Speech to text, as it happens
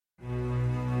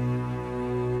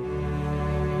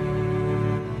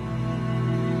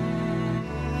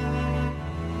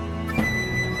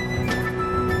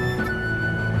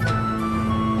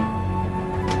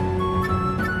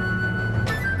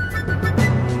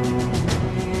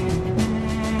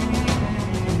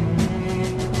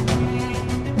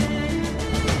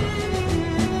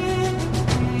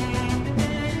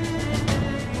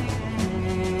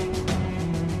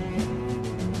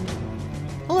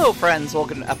friends,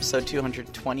 welcome to episode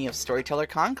 220 of Storyteller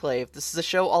Conclave. This is a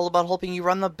show all about helping you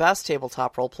run the best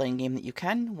tabletop role-playing game that you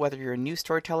can, whether you're a new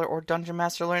storyteller or dungeon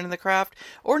master learning the craft,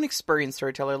 or an experienced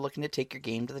storyteller looking to take your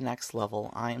game to the next level.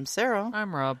 I am Sarah.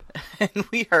 I'm Rob. And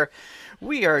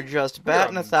we are just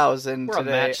batting 1,000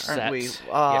 today, aren't we?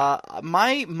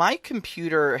 My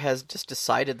computer has just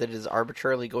decided that it is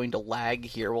arbitrarily going to lag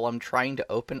here while I'm trying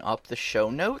to open up the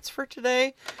show notes for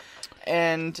today.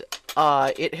 And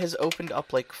it has opened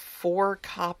up like 4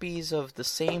 copies of the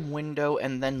same window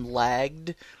and then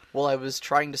lagged while I was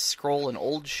trying to scroll an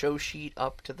old show sheet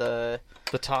up to the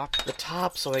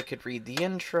top so I could read the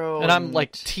intro. And I'm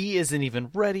like, tea isn't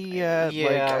even ready yet.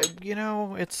 Yeah.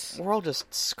 Like, it's... We're all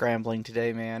just scrambling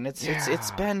today, man. It's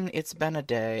been a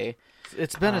day.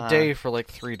 It's been a day for like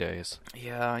 3 days.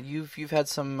 Yeah, you've had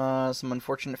some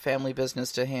unfortunate family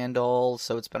business to handle,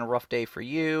 so it's been a rough day for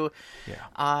you. Yeah.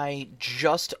 I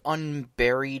just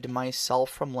unburied myself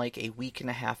from like a week and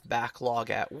a half backlog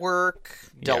at work.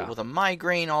 Dealt with a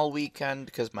migraine all weekend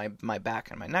because my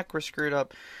back and my neck were screwed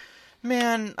up.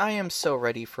 Man, I am so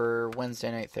ready for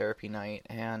Wednesday night therapy night,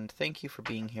 and thank you for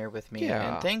being here with me.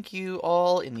 Yeah. And thank you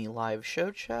all in the live show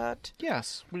chat.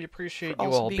 Yes, we appreciate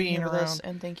you all being here around. with us,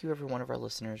 and thank you every one of our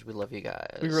listeners. We love you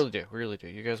guys. We really do.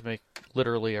 You guys make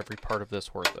literally every part of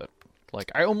this worth it.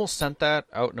 Like, I almost sent that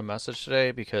out in a message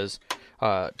today because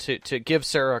to give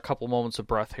Sarah a couple moments of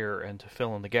breath here and to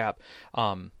fill in the gap,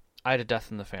 I had a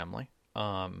death in the family.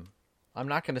 I'm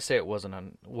not going to say it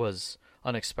was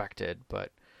unexpected, but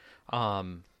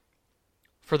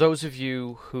for those of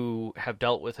you who have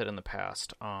dealt with it in the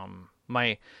past,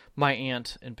 my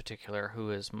aunt in particular, who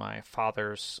is my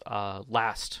father's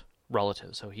last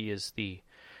relative, so he is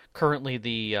currently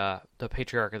the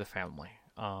patriarch of the family.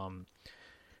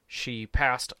 She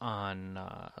passed on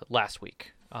last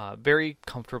week, very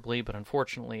comfortably, but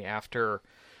unfortunately after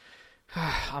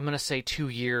I'm going to say 2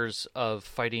 years of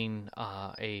fighting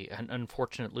an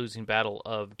unfortunate losing battle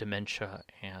of dementia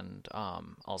and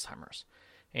Alzheimer's.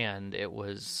 And it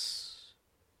was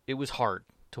hard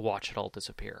to watch it all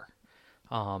disappear.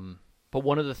 But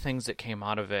one of the things that came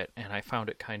out of it, and I found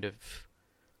it kind of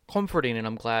comforting, and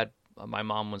I'm glad my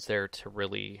mom was there to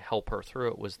really help her through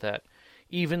it, was that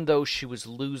even though she was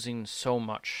losing so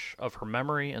much of her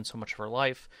memory and so much of her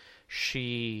life,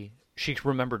 she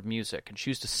remembered music, and she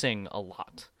used to sing a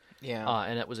lot. Yeah.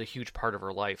 And that was a huge part of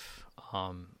her life.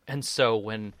 And so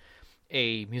when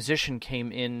a musician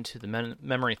came into the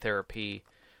memory therapy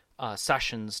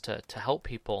sessions to help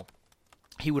people,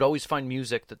 he would always find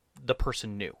music that the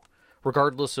person knew,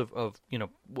 regardless of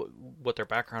what their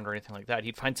background or anything like that.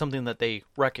 He'd find something that they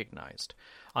recognized.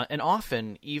 And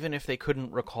often, even if they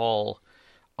couldn't recall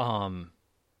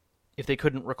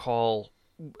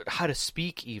how to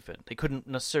speak, even they couldn't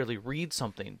necessarily read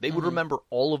something, they would remember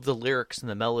all of the lyrics and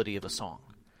the melody of a song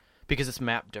because it's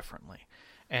mapped differently.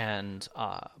 And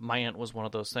my aunt was one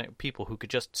of those people who could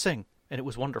just sing, and it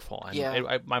was wonderful.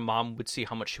 And my mom would see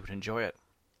how much she would enjoy it.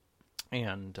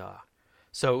 And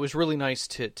so it was really nice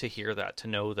to hear that, to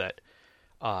know that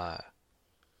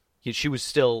she was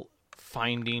still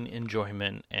finding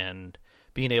enjoyment and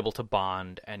being able to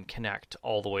bond and connect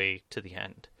all the way to the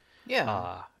end.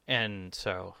 Yeah. And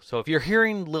so if you're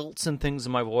hearing lilts and things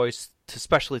in my voice,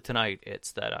 especially tonight,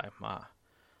 it's that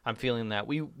I'm feeling that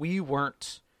we were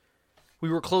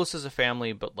close as a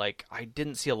family, but like I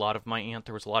didn't see a lot of my aunt.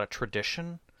 There was a lot of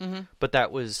tradition, but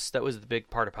that was the big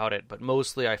part about it. But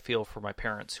mostly, I feel for my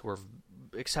parents, who were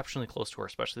exceptionally close to her,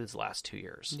 especially these last 2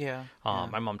 years. Yeah.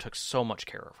 My mom took so much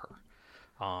care of her.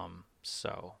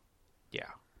 So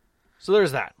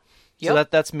there's that. Yep. So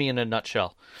that's me in a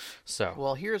nutshell. So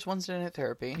well, here's Wednesday night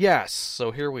therapy. Yes.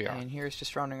 So here we are. And here's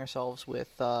just surrounding ourselves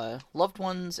with loved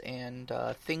ones and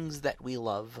things that we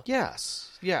love.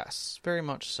 Yes, very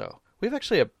much so. We've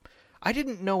actually I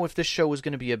didn't know if this show was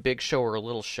going to be a big show or a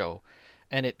little show,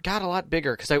 and it got a lot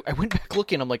bigger because I went back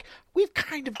looking. I'm like, we've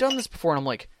kind of done this before, and I'm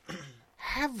like,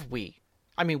 have we?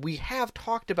 I mean, we have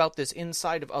talked about this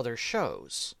inside of other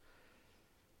shows,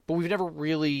 but we've never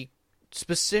really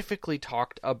specifically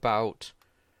talked about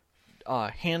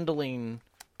handling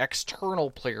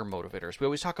external player motivators. We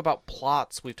always talk about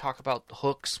plots, we've talked about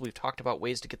hooks, we've talked about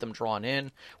ways to get them drawn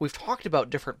in, we've talked about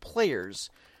different players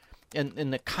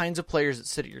and the kinds of players that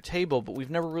sit at your table, but we've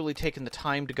never really taken the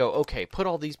time to go, okay, put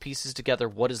all these pieces together,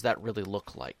 what does that really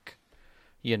look like?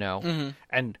 And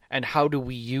how do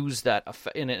we use that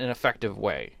in an effective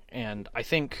way? And I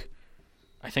think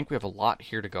we have a lot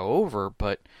here to go over,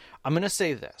 but I'm going to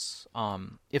say this.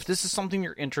 If this is something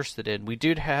you're interested in, we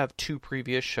did have 2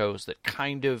 previous shows that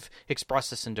kind of express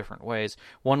this in different ways.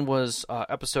 One was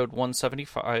episode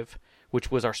 175, which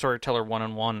was our Storyteller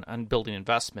 1-on-1 on building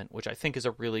investment, which I think is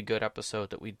a really good episode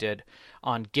that we did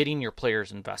on getting your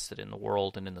players invested in the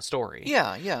world and in the story.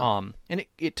 Yeah, yeah. And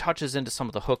it touches into some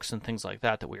of the hooks and things like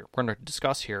that we're going to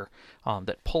discuss here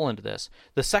that pull into this.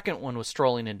 The second one was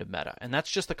strolling into meta, and that's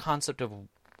just the concept of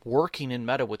working in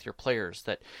meta with your players,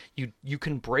 that you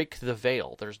can break the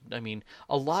veil.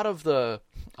 A lot of the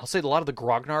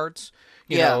grognards,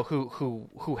 you know,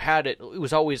 who had it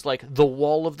was always like the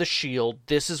wall of the shield.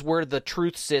 This is where the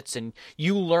truth sits, and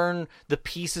you learn the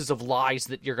pieces of lies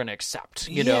that you're going to accept.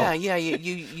 You know? Yeah.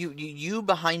 You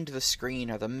behind the screen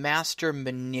are the master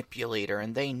manipulator,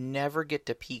 and they never get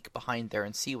to peek behind there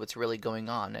and see what's really going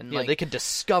on. And they can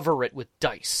discover it with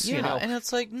dice. Yeah, you know? And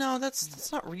it's like, no,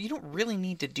 that's not. You don't really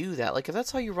need to do that. Like, if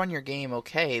that's how you run your game,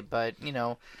 okay, but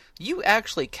you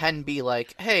actually can be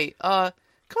like, hey, come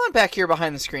on back here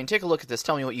behind the screen, take a look at this,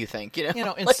 tell me what you think. And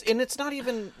it's not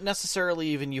even necessarily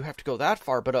even you have to go that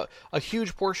far, but a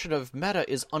huge portion of meta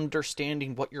is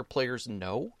understanding what your players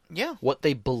know, what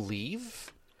they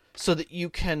believe, so that you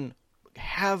can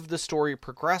have the story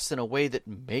progress in a way that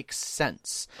makes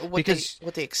sense. What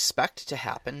they expect to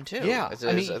happen too. Yeah, I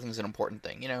think is an important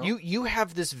thing. You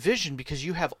have this vision because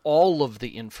you have all of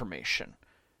the information.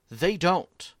 They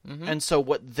don't. Mm-hmm. And so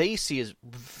what they see is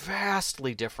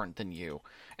vastly different than you.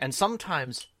 And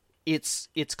sometimes it's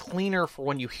cleaner for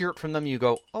when you hear it from them, you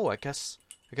go, oh, I guess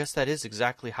that is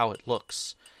exactly how it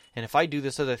looks. And if I do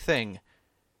this other thing,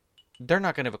 they're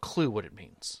not going to have a clue what it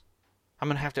means. I'm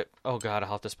going to have to, oh God,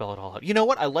 I'll have to spell it all out. You know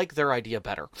what? I like their idea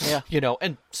better. Yeah.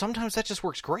 And sometimes that just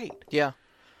works great. Yeah.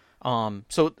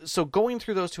 So going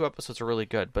through those two episodes are really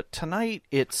good. But tonight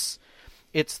it's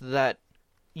that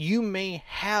you may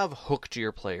have hooked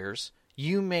your players,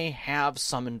 you may have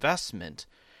some investment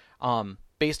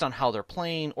based on how they're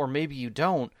playing, or maybe you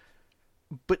don't,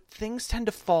 but things tend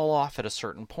to fall off at a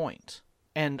certain point.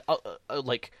 And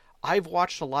I've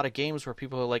watched a lot of games where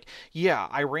people are like, yeah,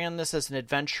 I ran this as an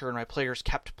adventure and my players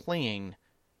kept playing,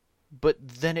 but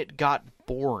then it got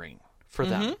boring for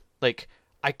them. Like,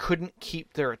 I couldn't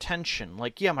keep their attention.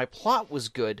 Like, yeah, my plot was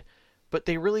good, but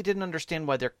they really didn't understand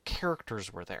why their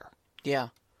characters were there. Yeah.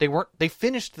 They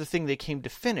finished the thing they came to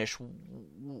finish.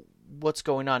 What's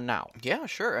going on now? Yeah,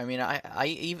 sure. I mean, I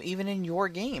even in your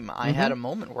game, I had a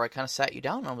moment where I kind of sat you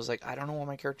down and I was like, I don't know why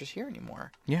my character's here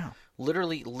anymore. Yeah.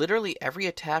 Literally every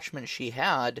attachment she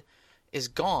had is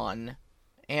gone,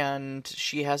 and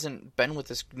she hasn't been with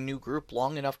this new group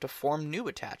long enough to form new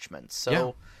attachments.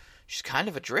 So she's kind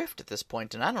of adrift at this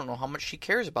point, and I don't know how much she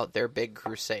cares about their big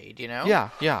crusade, Yeah.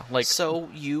 So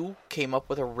you came up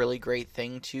with a really great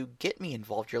thing to get me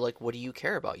involved. You're like, what do you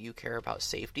care about? You care about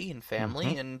safety and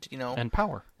family and, and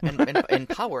power. and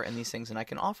power and these things, and I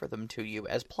can offer them to you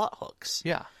as plot hooks.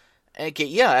 Yeah. Okay,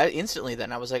 instantly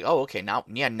then I was like, oh, okay, now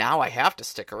I have to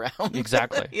stick around.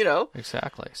 Exactly.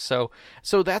 Exactly. So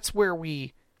that's where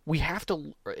we have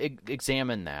to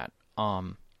examine that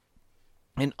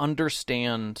and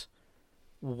understand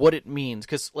what it means,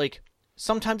 because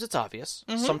sometimes it's obvious.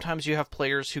 Sometimes you have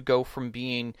players who go from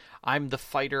being, I'm the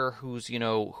fighter who's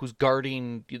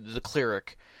guarding the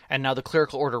cleric, and now the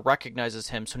clerical order recognizes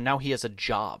him, so now he has a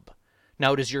job.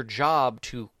 Now it is your job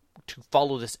to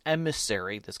follow this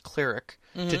emissary, this cleric,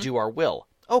 to do our will.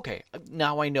 Okay,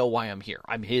 now I know why I'm here.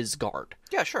 I'm his guard.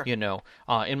 Yeah, sure.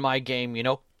 In my game,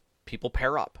 people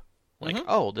pair up.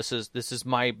 Oh, this is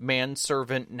my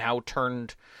manservant now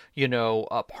turned,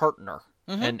 a partner.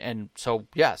 And so,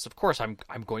 yes, of course, I'm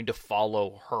going to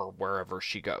follow her wherever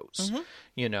she goes,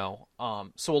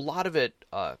 So a lot of it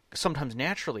sometimes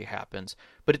naturally happens,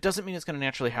 but it doesn't mean it's going to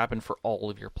naturally happen for all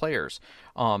of your players.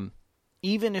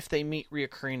 Even if they meet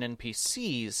reoccurring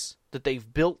NPCs that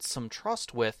they've built some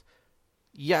trust with,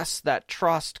 yes, that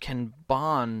trust can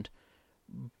bond,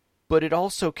 but it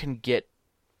also can get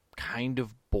kind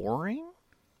of boring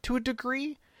to a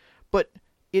degree, but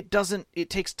it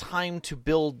takes time to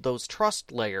build those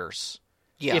trust layers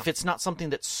if it's not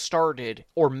something that started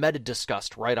or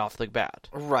meta-discussed right off the bat.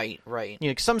 Right.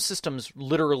 Some systems,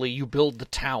 literally, you build the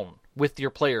town with your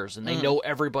players, and they know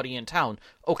everybody in town.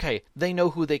 Okay, they know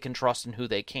who they can trust and who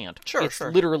they can't. Sure, it's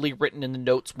literally written in the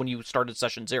notes when you started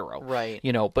session 0. Right.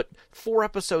 But 4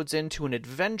 episodes into an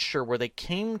adventure where they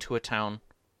came to a town,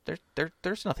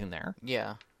 there's nothing there.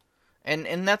 Yeah.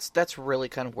 And that's really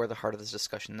kind of where the heart of this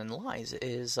discussion then lies,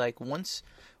 is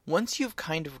once you've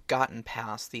kind of gotten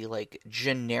past the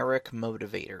generic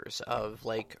motivators of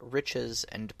riches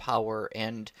and power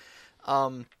and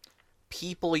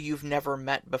people you've never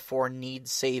met before need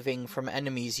saving from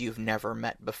enemies you've never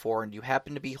met before, and you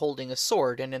happen to be holding a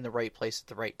sword and in the right place at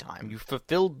the right time. You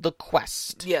fulfilled the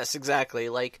quest. Yes, exactly.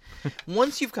 Like,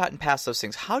 once you've gotten past those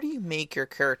things, how do you make your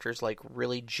characters, like,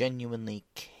 really genuinely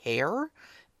care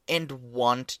and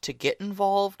want to get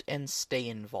involved and stay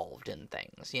involved in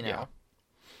things, you know? Yeah.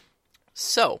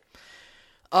 So,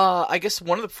 I guess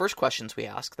one of the first questions we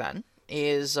ask then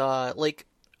is, like,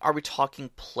 are we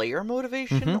talking player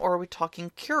motivation or are we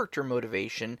talking character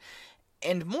motivation?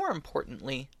 And more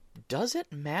importantly, does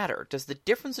it matter? Does the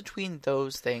difference between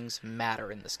those things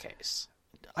matter in this case?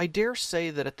 I dare say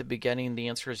that at the beginning the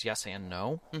answer is yes and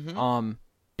no.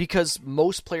 Because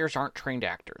most players aren't trained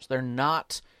actors. They're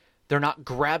not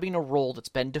grabbing a role that's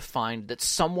been defined, that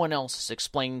someone else has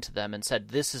explained to them and said,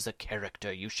 this is a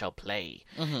character you shall play,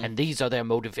 and these are their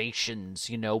motivations,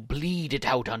 you know, bleed it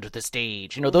out onto the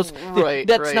stage. You know,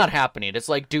 that's not happening. It's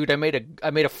like, dude, I made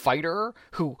a fighter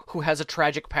who has a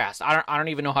tragic past. I don't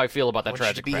even know how I feel about that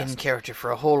tragic past. I want you to be in character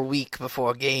for a whole week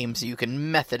before a game so you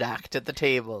can method act at the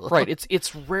table. Right.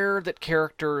 It's rare that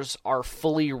characters are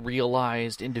fully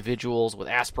realized individuals with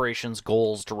aspirations,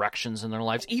 goals, directions in their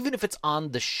lives, even if it's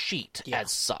on the sheet.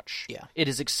 As such, it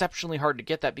is exceptionally hard to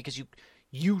get that because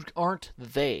you aren't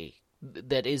they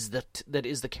that is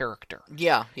the character.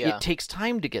 It takes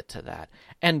time to get to that,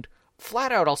 and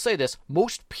flat out, I'll say this: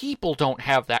 most people don't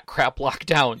have that crap locked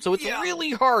down, so it's really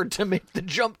hard to make the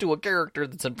jump to a character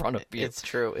that's in front of you. It's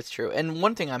true. And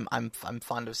one thing I'm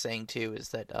fond of saying too is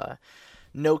that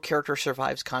no character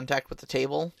survives contact with the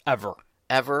table ever.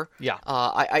 Yeah.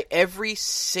 I every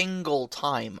single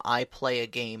time I play a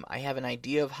game, I have an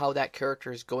idea of how that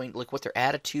character is going, like what their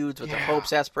attitudes, what their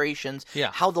hopes, aspirations,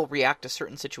 how they'll react to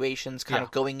certain situations, kind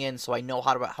of going in, so I know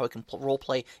how I can role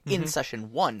play in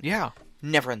session one. Yeah.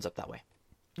 Never ends up that way.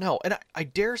 No, and I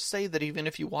dare say that even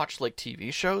if you watch like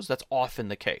TV shows, that's often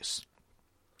the case.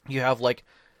 You have like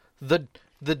the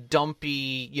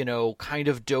dumpy, you know, kind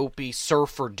of dopey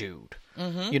surfer dude.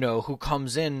 You know, who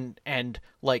comes in and,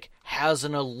 like, has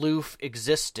an aloof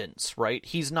existence, right?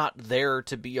 He's not there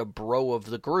to be a bro of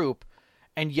the group,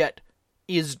 and yet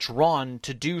is drawn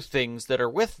to do things that are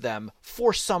with them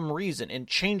for some reason, and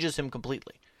changes him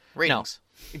completely. Ratings.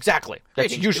 Now, exactly.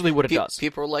 That's usually what it does.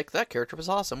 People are like, that character was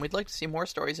awesome. We'd like to see more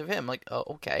stories of him. Like,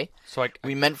 oh, okay. So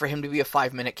we meant for him to be a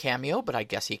 5-minute cameo, but I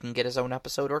guess he can get his own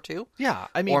episode or two. Yeah,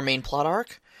 I mean... Or main plot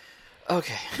arc.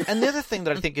 Okay. And the other thing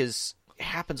that I think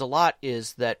happens a lot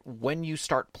is that when you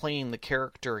start playing the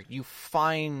character, you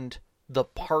find the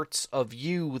parts of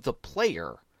you, the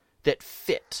player, that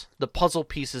fit, the puzzle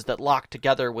pieces that lock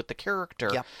together with the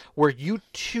character, where you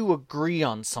two agree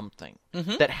on something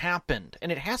that happened,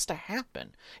 and it has to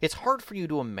happen. It's hard for you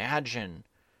to imagine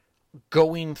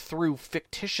going through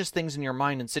fictitious things in your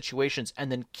mind and situations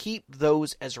and then keep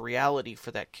those as reality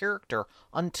for that character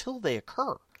until they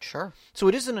occur. Sure. So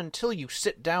it isn't until you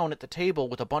sit down at the table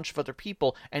with a bunch of other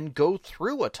people and go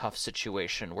through a tough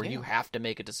situation where you have to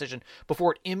make a decision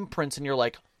before it imprints and you're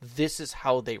like, this is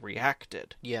how they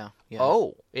reacted. Yeah.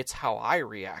 Oh, it's how I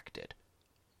reacted.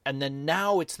 And then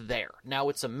now it's there. Now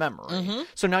it's a memory.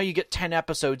 So now you get 10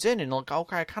 episodes in and like,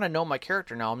 okay, I kind of know my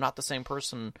character now. I'm not the same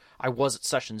person I was at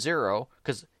session 0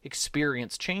 because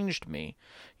experience changed me.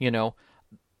 You know,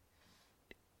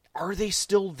 are they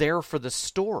still there for the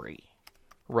story?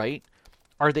 Right?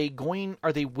 Are they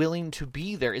willing to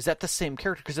be there? Is that the same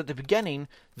character? Because at the beginning,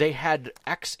 they had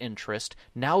X interest.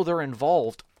 Now they're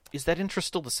involved. Is that interest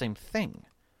still the same thing?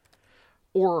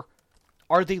 Or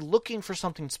are they looking for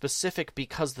something specific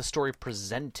because the story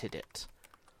presented it?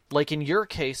 Like in your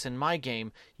case, in my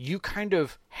game, you kind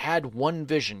of had one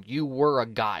vision. You were a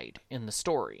guide in the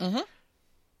story.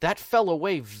 That fell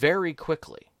away very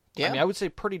quickly. Yeah. I mean, I would say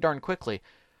pretty darn quickly.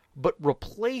 But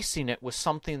replacing it with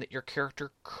something that your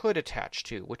character could attach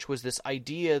to, which was this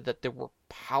idea that there were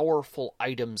powerful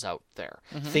items out there,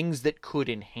 things that could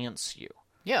enhance you.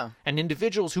 Yeah. And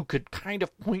individuals who could kind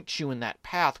of point you in that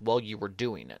path while you were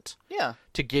doing it. Yeah.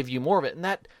 To give you more of it. And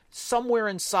that somewhere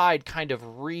inside kind of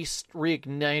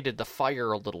reignited the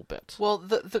fire a little bit. Well,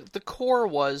 the core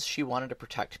was she wanted to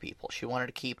protect people. She wanted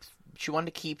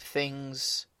to keep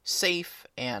things safe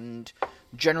and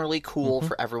generally cool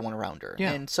for everyone around her.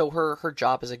 Yeah. And so her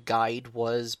job as a guide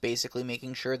was basically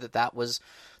making sure that was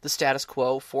the status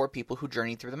quo for people who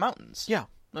journey through the mountains. Yeah.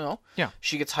 You know? Yeah.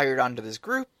 She gets hired onto this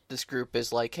group. This group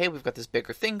is like, hey, we've got this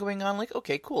bigger thing going on. Like,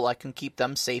 okay, cool. I can keep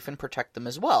them safe and protect them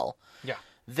as well. Yeah.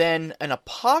 Then an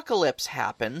apocalypse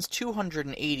happens.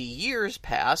 280 years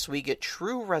pass. We get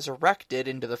true resurrected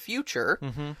into the future.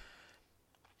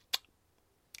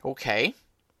 Okay.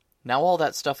 Now all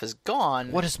that stuff is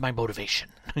gone. What is my motivation?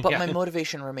 But my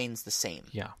motivation remains the same.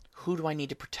 Yeah. who do I need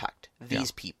to protect?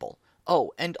 These people.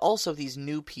 Oh, and also these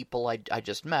new people I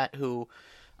just met who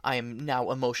I am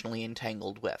now emotionally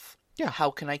entangled with. Yeah.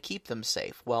 How can I keep them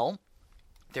safe? Well,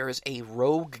 there is a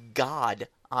rogue god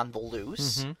on the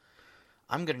loose. Mm-hmm.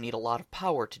 I'm going to need a lot of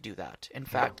power to do that. In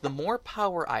fact, the more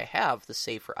power I have, the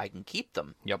safer I can keep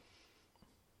them. Yep.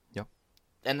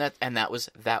 And that was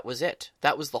it.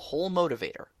 That was the whole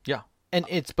motivator. Yeah. And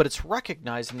it's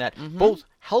recognizing that, both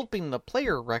helping the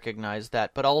player recognize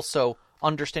that, but also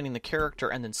understanding the character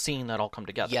and then seeing that all come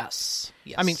together. Yes.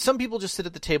 I mean, some people just sit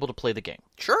at the table to play the game.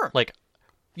 Sure. Like,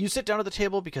 you sit down at the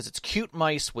table because it's cute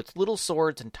mice with little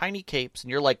swords and tiny capes, and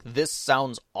you're like, this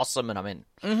sounds awesome, and I'm in.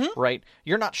 Mm-hmm. Right?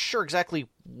 You're not sure exactly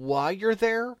why you're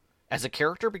there as a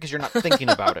character because you're not thinking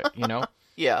about it, you know?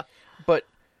 Yeah. But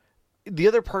the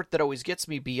other part that always gets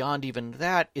me beyond even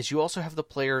that is you also have the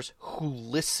players who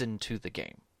listen to the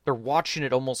game. They're watching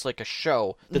it almost like a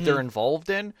show that they're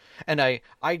involved in, and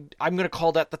I'm going to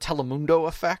call that the Telemundo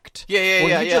effect.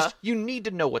 You need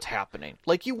to know what's happening.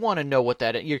 Like, you want to know what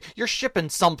that is. You're shipping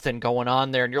something going on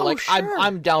there, and you're like, sure.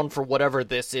 I'm down for whatever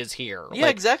this is here. Yeah,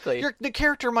 like, exactly. The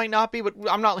character might not be, but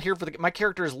I'm not here for my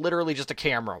character is literally just a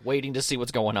camera waiting to see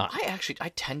what's going on.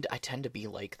 I tend to be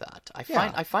like that.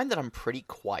 I find that I'm pretty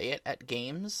quiet at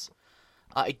games.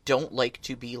 I don't like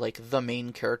to be, like, the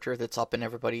main character that's up in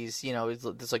everybody's,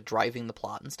 that's, like, driving the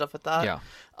plot and stuff like that. Yeah.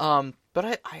 But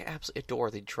I absolutely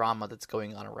adore the drama that's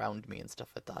going on around me and stuff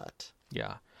like that.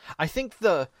 Yeah. I think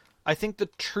the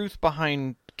truth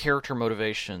behind character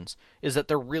motivations is that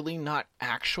they're really not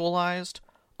actualized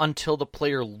until the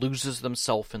player loses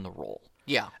themselves in the role.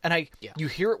 Yeah. And you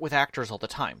hear it with actors all the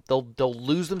time. They'll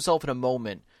lose themselves in a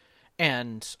moment.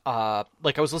 And,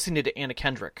 like, I was listening to Anna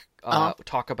Kendrick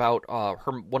talk about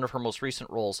one of her most recent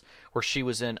roles where she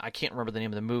was in, I can't remember the name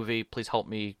of the movie, please help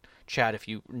me, Chad, if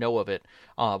you know of it,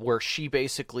 where she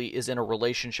basically is in a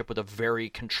relationship with a very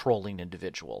controlling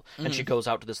individual. And she goes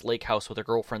out to this lake house with her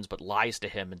girlfriends but lies to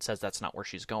him and says that's not where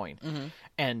she's going.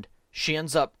 And she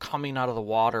ends up coming out of the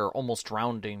water almost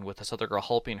drowning with this other girl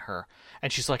helping her.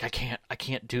 And she's like, I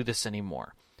can't do this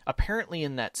anymore. Apparently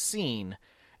in that scene,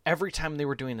 every time they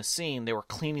were doing the scene, they were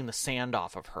cleaning the sand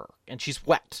off of her. And she's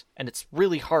wet. And it's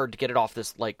really hard to get it off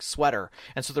this, like, sweater.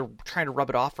 And so they're trying to rub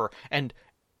it off her. And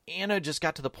Anna just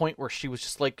got to the point where she was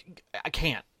just like, I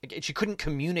can't. She couldn't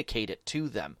communicate it to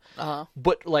them.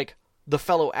 But, like, the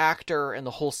fellow actor and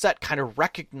the whole set kind of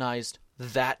recognized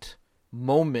that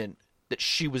moment that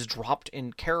she was dropped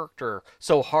in character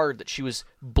so hard that she was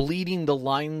bleeding the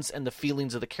lines and the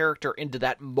feelings of the character into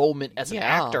that moment as an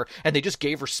actor, and they just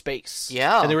gave her space.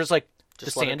 Yeah. And they were just like,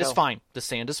 just the sand is fine. The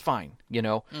sand is fine, you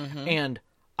know? And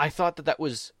I thought that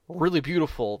was really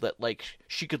beautiful that, like,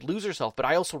 she could lose herself, but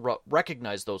I also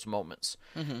recognize those moments.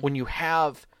 When you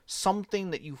have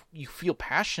something that you feel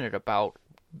passionate about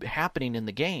happening in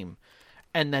the game,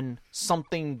 and then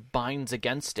something binds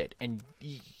against it, and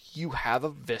you have a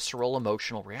visceral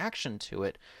emotional reaction to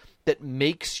it that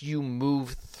makes you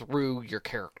move through your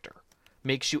character,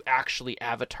 makes you actually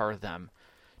avatar them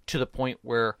to the point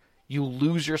where you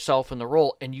lose yourself in the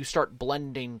role and you start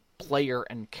blending player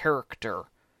and character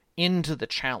into the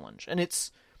challenge. And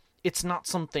it's not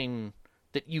something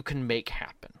that you can make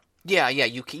happen. Yeah,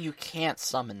 you can't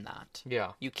summon that.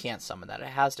 Yeah. You can't summon that. It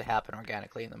has to happen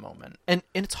organically in the moment. And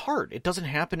it's hard. It doesn't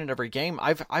happen in every game.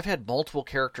 I've had multiple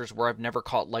characters where I've never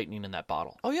caught lightning in that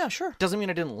bottle. Oh, yeah, sure. Doesn't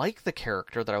mean I didn't like the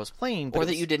character that I was playing. But or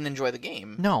that you didn't enjoy the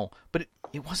game. No, but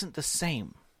it wasn't the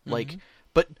same. Like,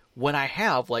 but when I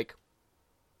have, like,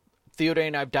 Theoday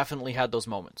and I've definitely had those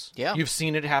moments. Yeah. You've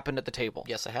seen it happen at the table.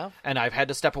 Yes, I have. And I've had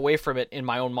to step away from it in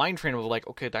my own mind frame of like,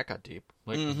 okay, that got deep.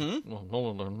 Like,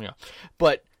 yeah.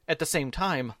 But at the same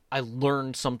time, I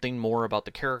learned something more about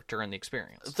the character and the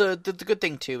experience. The good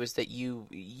thing, too, is that you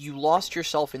lost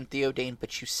yourself in Theodane,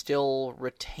 but you still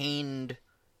retained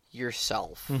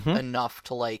yourself enough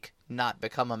to, like, not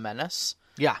become a menace.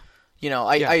 Yeah. You know,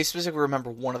 I specifically remember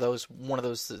one of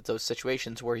those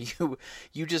situations where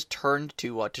you just turned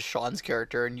to Sean's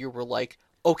character and you were like,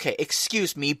 okay,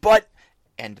 excuse me, but...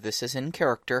 And this is in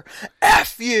character.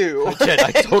 F you! I did.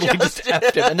 I totally just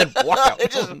F'd him and then walked out.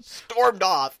 It just stormed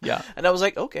off. Yeah. And I was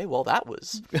like, okay, well, that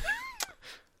was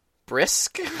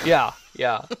brisk. Yeah.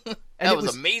 And that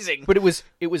was amazing. But it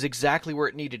was exactly where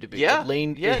it needed to be. Yeah.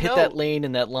 It hit that lane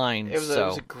and that line. It was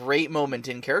a great moment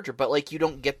in character, but like you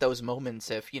don't get those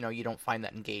moments if you don't find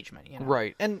that engagement. You know?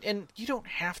 Right. And you don't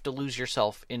have to lose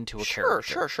yourself into a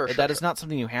character. Sure. That is not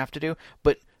something you have to do,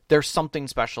 but there's something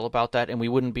special about that, and we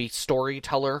wouldn't be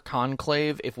storyteller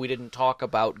conclave if we didn't talk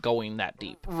about going that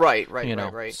deep. Right.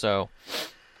 So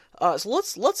So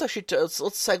let's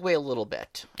segue a little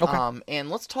bit. Okay. And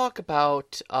let's talk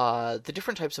about the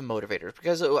different types of motivators,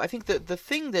 because I think that the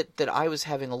thing that I was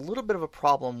having a little bit of a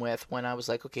problem with when I was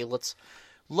like, okay, let's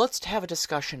have a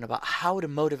discussion about how to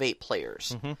motivate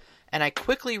players. Mm-hmm. And I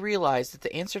quickly realized that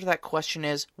the answer to that question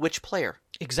is which player.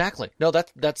 Exactly. No,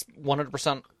 that's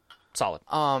 100% solid.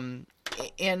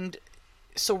 And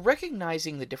so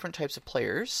recognizing the different types of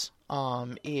players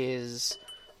is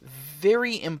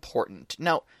very important.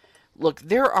 Now, look,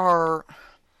 there are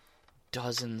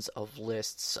dozens of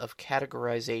lists of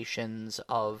categorizations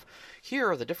of here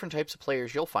are the different types of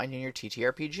players you'll find in your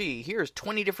TTRPG. Here's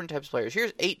 20 different types of players.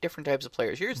 Here's 8 different types of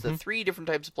players. Here's the 3 different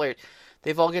types of players.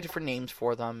 They've all got different names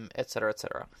for them, etc.,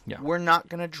 etc. Yeah. We're not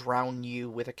going to drown you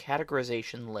with a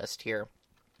categorization list here.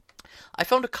 I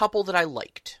found a couple that I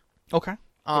liked. Okay.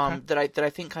 That I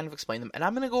think kind of explain them, and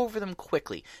I'm going to go over them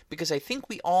quickly because I think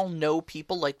we all know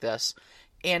people like this.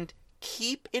 And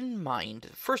keep in mind,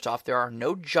 first off, there are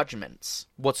no judgments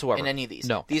whatsoever in any of these.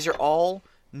 No, these are all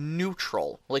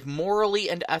neutral, like morally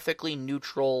and ethically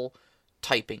neutral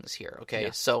typings here. Okay,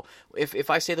 yeah. So if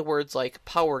I say the words like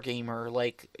power gamer,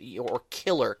 like or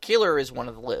killer is one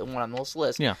on this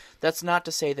list. Yeah, that's not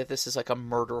to say that this is like a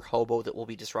murder hobo that will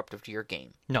be disruptive to your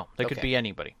game. No, they could be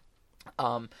anybody.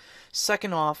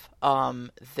 Second off,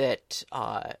 that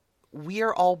we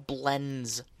are all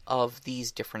blends of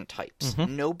these different types.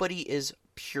 Mm-hmm. Nobody is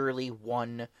purely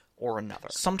one or another.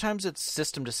 Sometimes it's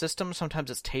system to system, sometimes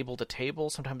it's table to table,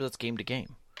 sometimes it's game to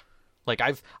game. Like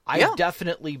I've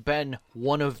definitely been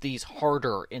one of these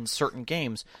harder in certain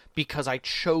games because I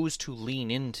chose to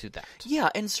lean into that. Yeah,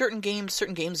 and certain game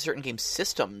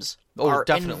systems are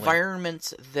definitely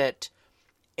environments that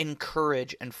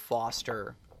encourage and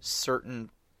foster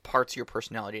certain parts of your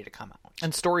personality to come out.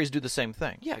 And stories do the same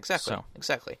thing. Yeah, exactly.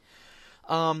 Exactly.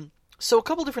 So a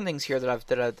couple different things here that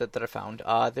I found.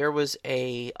 There was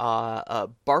a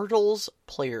Bartle's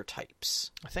player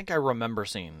types. I think I remember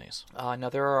seeing these. Now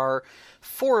there are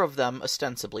 4 of them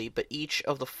ostensibly, but each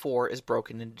of the 4 is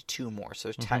broken into 2 more, so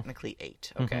there's technically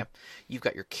 8. Okay, mm-hmm. You've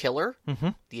got your killer, mm-hmm.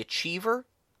 the achiever,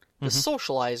 the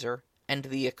socializer, and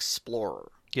the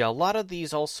explorer. Yeah, a lot of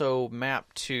these also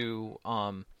map to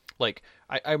like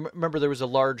I remember there was a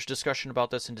large discussion about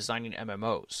this in designing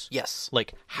MMOs. Yes.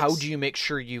 Like, how do you make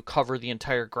sure you cover the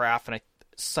entire graph and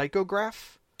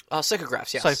psychograph?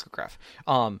 Psychographs, yes.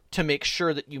 Psychograph. To make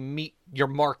sure that you meet your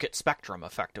market spectrum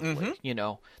effectively. Mm-hmm. You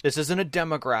know, this isn't a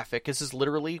demographic. This is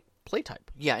literally play type.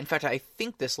 Yeah, in fact, I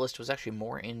think this list was actually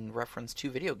more in reference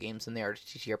to video games than they are to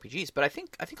TTRPGs. But I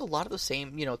think a lot of the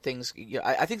same, things.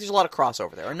 I think there's a lot of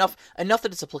crossover there. Enough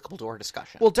that it's applicable to our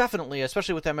discussion. Well, definitely,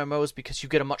 especially with MMOs, because you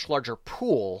get a much larger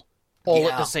pool all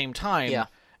at the same time. Yeah.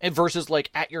 And versus like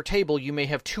at your table, you may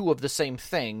have 2 of the same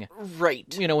thing.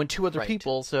 Right. And 2 other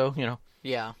people. So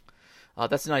Yeah.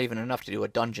 That's not even enough to do a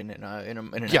dungeon in an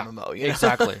MMO.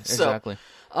 Exactly. Exactly.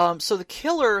 So the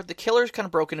killer's kind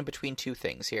of broken in between 2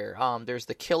 things here. There's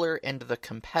the killer and the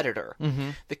competitor. Mm-hmm.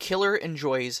 The killer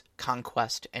enjoys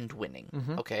conquest and winning.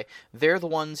 Mm-hmm. Okay, they're the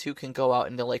ones who can go out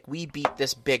and they're like, we beat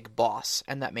this big boss,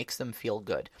 and that makes them feel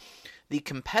good. The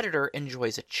competitor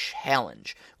enjoys a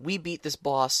challenge. We beat this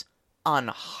boss on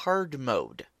hard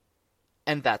mode,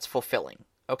 and that's fulfilling.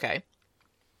 Okay.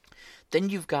 Then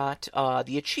you've got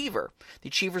the achiever. The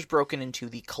achiever's broken into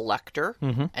the collector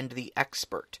and the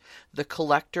expert. The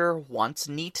collector wants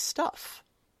neat stuff.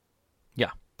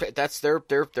 Yeah. That's their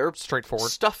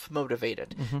straightforward stuff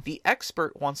motivated. Mm-hmm. The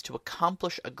expert wants to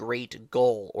accomplish a great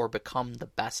goal or become the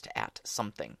best at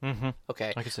something. Mm-hmm.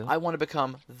 Okay. I want to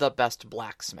become the best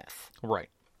blacksmith. Right.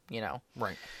 Right.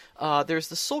 Right. There's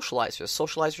the socializer. The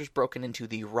socializer's broken into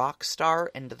the rock star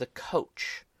and the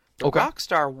coach. The rock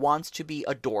star wants to be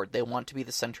adored. They want to be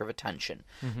the center of attention.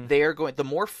 Mm-hmm. They are the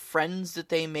more friends that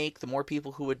they make, the more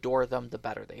people who adore them, the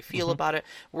better they feel about it.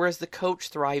 Whereas the coach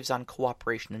thrives on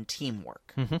cooperation and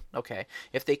teamwork. Mm-hmm. Okay,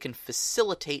 if they can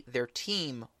facilitate their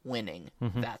team winning,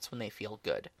 that's when they feel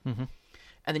good. Mm-hmm.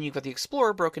 And then you've got the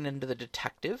explorer broken into the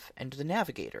detective and the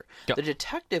navigator. Yep. The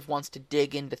detective wants to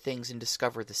dig into things and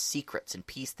discover the secrets and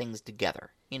piece things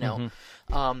together.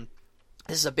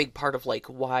 This is a big part of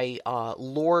why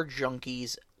lore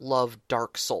junkies love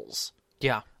Dark Souls.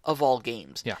 Yeah. Of all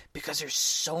games. Yeah. Because there's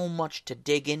so much to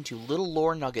dig into, little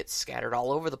lore nuggets scattered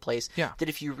all over the place, that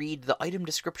if you read the item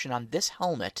description on this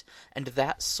helmet and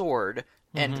that sword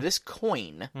and this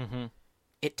coin,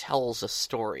 it tells a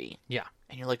story. Yeah.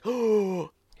 And you're like, oh,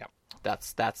 yeah.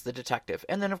 That's the detective.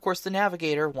 And then, of course, the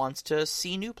navigator wants to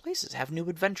see new places, have new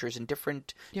adventures in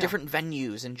different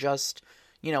venues, and just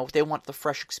They want the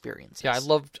fresh experiences. Yeah,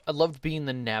 I loved being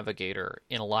the navigator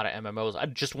in a lot of MMOs. I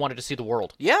just wanted to see the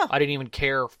world. Yeah. I didn't even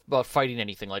care about fighting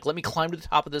anything. Like, let me climb to the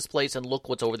top of this place and look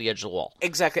what's over the edge of the wall.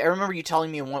 Exactly. I remember you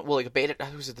telling me in a beta,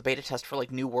 was it the beta test for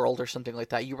like New World or something like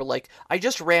that? You were like, I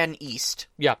just ran east.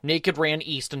 Yeah, naked ran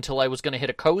east until I was going to hit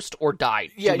a coast or die.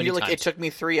 Yeah, and you're like, it took me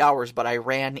 3 hours, but I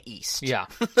ran east. Yeah.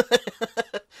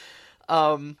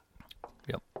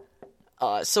 Yep.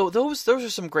 So those are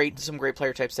some great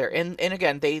player types there, and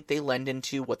again they lend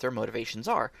into what their motivations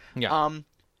are. Yeah.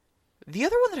 The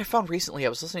other one that I found recently, I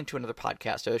was listening to another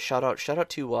podcast. Shout out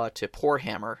to Poor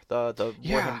Hammer, the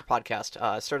Warhammer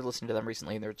podcast. Started listening to them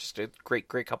recently, and they're just a great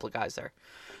couple of guys there.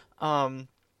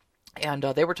 And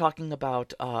they were talking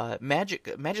about Magic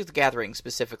the Gathering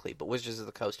specifically, but Wizards of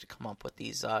the Coast to come up with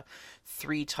these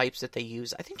 3 types that they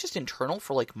use. I think just internal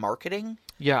for like marketing.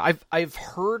 Yeah, I've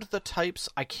heard the types.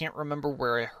 I can't remember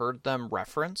where I heard them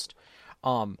referenced,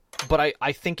 but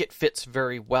I think it fits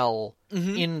very well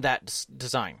in that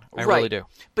design. I really do.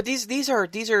 But these are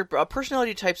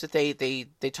personality types that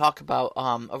they talk about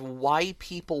of why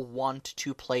people want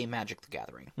to play Magic the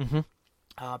Gathering. Mm-hmm.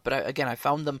 But I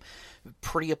found them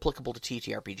pretty applicable to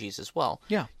TTRPGs as well.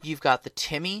 Yeah. You've got the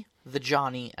Timmy, the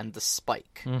Johnny, and the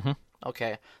Spike. Mm-hmm.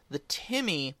 Okay. The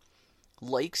Timmy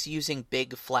likes using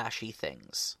big, flashy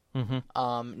things.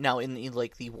 Mm-hmm. Now, in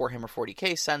like the Warhammer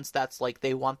 40k sense, that's like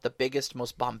they want the biggest,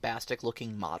 most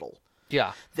bombastic-looking model.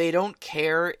 Yeah. They don't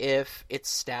care if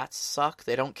its stats suck.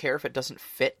 They don't care if it doesn't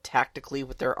fit tactically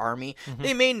with their army.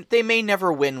 Mm-hmm. They may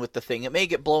never win with the thing. It may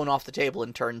get blown off the table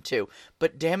in turn 2.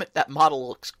 But damn it, that model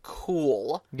looks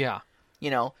cool. Yeah.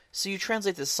 So you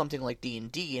translate this to something like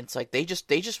D&D, and it's like they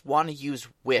just want to use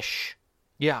Wish.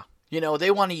 Yeah.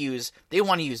 They want to use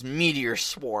Meteor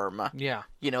Swarm. Yeah.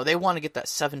 They want to get that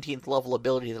 17th level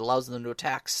ability that allows them to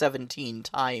attack 17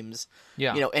 times.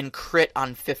 Yeah. And crit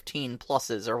on 15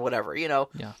 pluses or whatever, Yeah.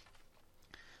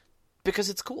 Because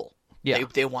it's cool. Yeah.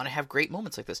 They want to have great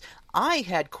moments like this. I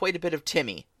had quite a bit of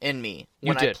Timmy in me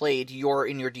when I played in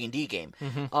your D&D game.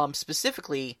 Mm-hmm.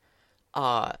 Specifically,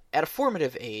 at a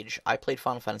formative age, I played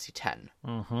Final Fantasy X.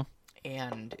 Mm-hmm.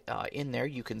 And in there,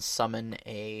 you can summon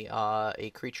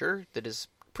a creature that is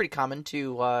pretty common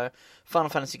to Final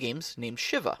Fantasy games named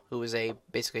Shiva, who is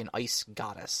basically an ice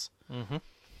goddess. Mm-hmm.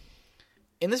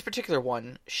 In this particular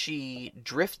one, she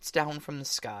drifts down from the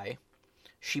sky.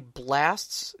 She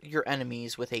blasts your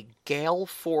enemies with a gale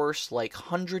force, like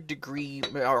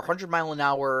 100 mile an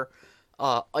hour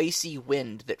icy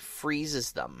wind that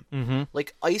freezes them. Mm-hmm.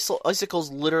 Like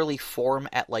icicles literally form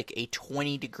at like a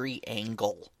 20-degree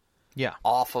angle. Yeah.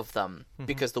 Off of them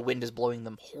because the wind is blowing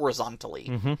them horizontally.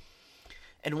 Mm-hmm.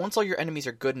 And once all your enemies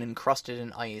are good and encrusted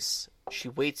in ice, she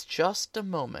waits just a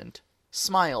moment,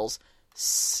 smiles,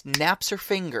 snaps her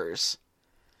fingers,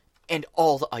 and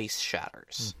all the ice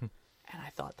shatters. Mm-hmm. And I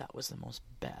thought that was the most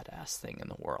badass thing in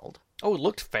the world. Oh, it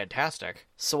looked fantastic.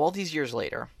 So all these years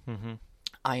later,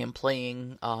 I am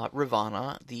playing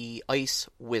Ravana, the ice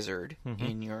wizard,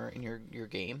 in your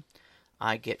game.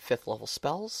 I get 5th level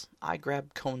spells. I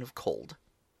grab Cone of Cold.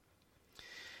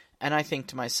 And I think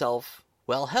to myself,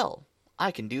 well, hell,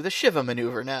 I can do the Shiva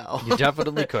maneuver now. You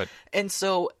definitely could. And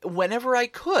so whenever I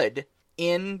could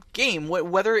in game,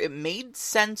 whether it made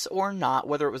sense or not,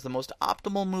 whether it was the most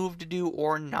optimal move to do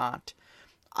or not,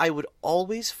 I would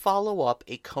always follow up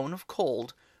a Cone of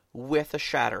Cold with a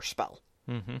Shatter spell.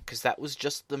 Because that was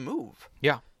just the move.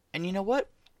 Yeah. And you know what?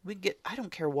 I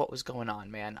don't care what was going on,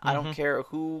 man. I don't care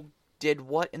who did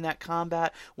what in that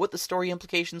combat, what the story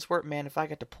implications were. Man, if I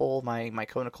got to pull my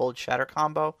Cone of Cold Shatter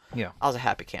combo, I was a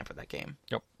happy camper that game.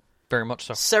 Yep, very much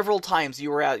so. Several times you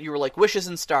were like wishes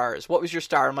and stars. What was your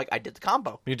star? I'm like, I did the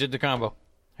combo. You did the combo.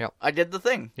 Yep. I did the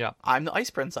thing. Yeah. I'm the ice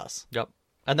princess. Yep.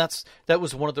 And that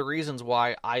was one of the reasons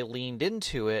why I leaned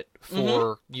into it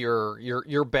for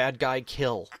your bad guy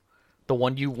kill. The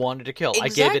one you wanted to kill.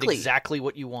 Exactly. I gave it exactly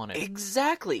what you wanted.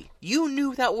 Exactly. You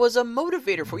knew that was a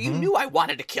motivator for you. You knew I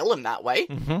wanted to kill him that way.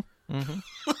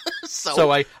 So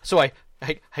I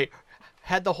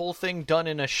had the whole thing done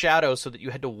in a shadow so that you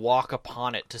had to walk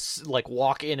upon it to like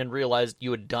walk in and realize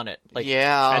you had done it. Like,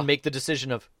 and make the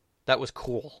decision of that was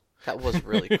cool. That was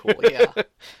really cool.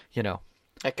 Yeah.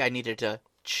 That guy needed to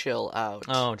chill out.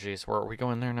 Oh, jeez. Are we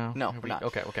going there now? No, we're not.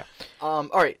 Okay. All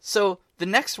right. So the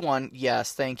next one,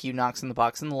 yes, thank you, Knox in the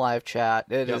Box in the live chat.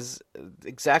 It is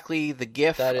exactly the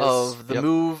gif of the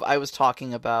move I was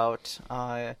talking about.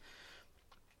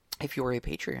 If you are a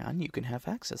Patreon, you can have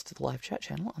access to the live chat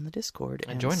channel on the Discord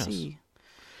and join see.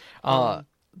 us.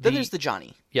 Then there's the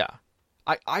Johnny. Yeah.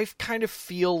 I kind of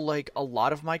feel like a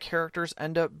lot of my characters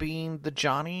end up being the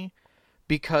Johnny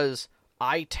because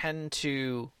I tend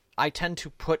to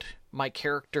put my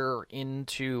character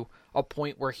into a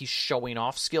point where he's showing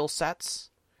off skill sets.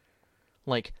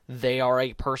 Like, they are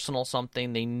a personal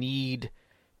something. They need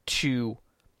to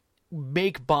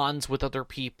make bonds with other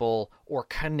people or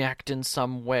connect in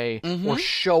some way or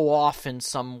show off in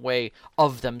some way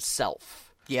of themselves.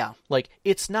 Yeah. Like,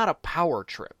 it's not a power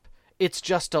trip. It's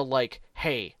just a, like,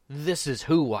 hey, this is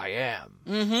who I am,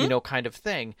 you know, kind of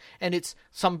thing. And it's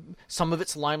some of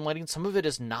it's limelighting, some of it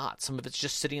is not. Some of it's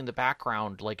just sitting in the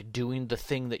background, like, doing the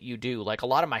thing that you do. Like, a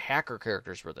lot of my hacker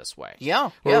characters were this way. Yeah.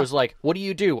 Where it was like, what do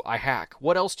you do? I hack.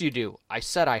 What else do you do? I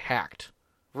said I hacked.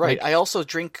 Right. Like, I also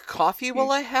drink coffee while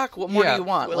I hack. What more do you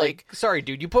want? Like, sorry,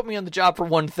 dude, you put me on the job for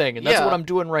one thing, and that's what I'm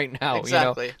doing right now.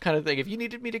 Exactly. You know, kind of thing. If you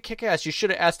needed me to kick ass, you should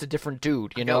have asked a different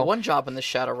dude, you know? Got one job in the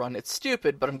Shadowrun. It's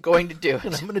stupid, but I'm going to do it.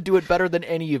 And I'm going to do it better than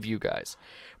any of you guys.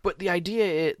 But the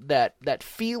idea that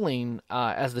feeling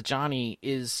as the Johnny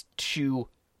is to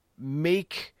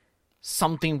make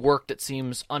something work that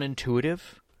seems unintuitive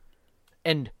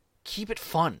and keep it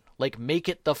fun. Like, make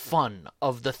it the fun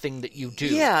of the thing that you do.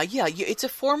 Yeah. It's a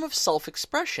form of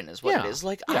self-expression is what it is.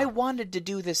 Like, I wanted to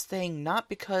do this thing not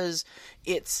because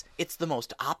it's the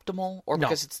most optimal or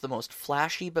because it's the most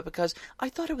flashy, but because I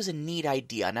thought it was a neat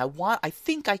idea, and I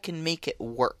think I can make it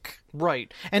work.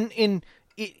 Right. And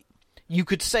you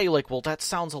could say, like, well, that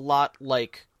sounds a lot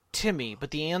like Timmy,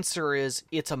 but the answer is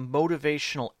it's a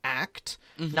motivational act,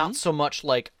 not so much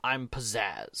like I'm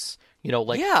pizzazz. You know,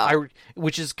 like,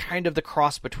 which is kind of the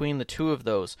cross between the two of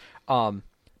those. The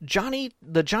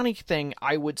Johnny thing,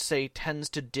 I would say, tends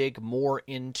to dig more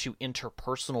into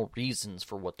interpersonal reasons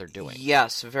for what they're doing.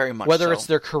 Yes, very much Whether so. it's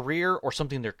their career or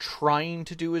something they're trying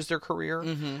to do as their career,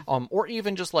 or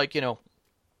even just like, you know,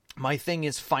 my thing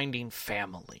is finding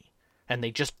family. And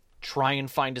they just try and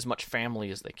find as much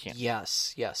family as they can.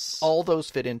 Yes. All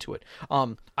those fit into it.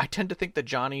 I tend to think the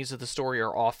Johnnies of the story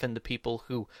are often the people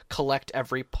who collect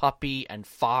every puppy and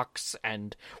fox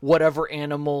and whatever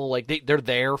animal. Like, they're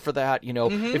there for that. You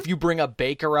know, if you bring a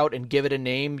baker out and give it a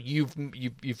name,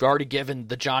 you've already given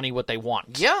the Johnny what they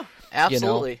want. Yeah,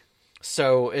 absolutely. You know?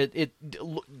 So it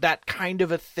that kind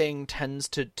of a thing tends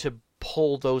to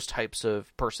pull those types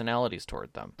of personalities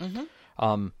toward them.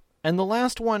 And the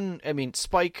last one, I mean,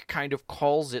 Spike kind of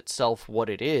calls itself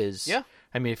what it is. Yeah.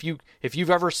 I mean, if you've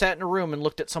ever sat in a room and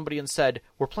looked at somebody and said,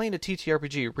 we're playing a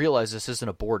TTRPG, realize this isn't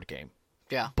a board game.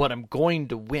 Yeah. But I'm going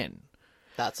to win.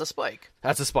 That's a Spike.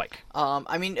 That's a Spike.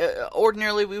 I mean,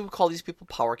 ordinarily we would call these people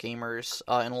power gamers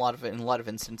in a lot of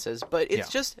instances, but it's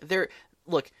just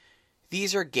look,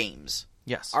 these are games.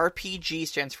 Yes. RPG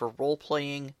stands for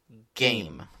role-playing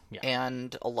game. Yeah.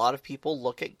 And a lot of people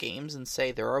look at games and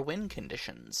say there are win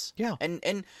conditions. Yeah.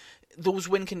 And those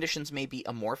win conditions may be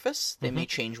amorphous. They may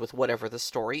change with whatever the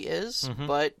story is.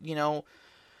 But, you know,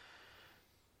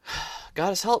 God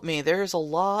has helped me. There's a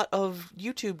lot of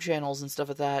YouTube channels and stuff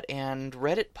like that, and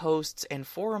Reddit posts and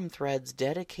forum threads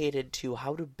dedicated to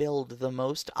how to build the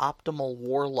most optimal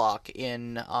warlock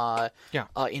in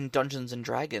Dungeons and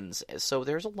Dragons. So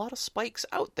there's a lot of spikes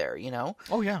out there, you know?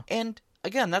 Oh, yeah. And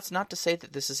again, that's not to say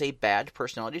that this is a bad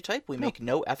personality type. We make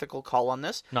no ethical call on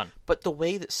this. None. But the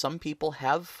way that some people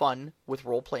have fun with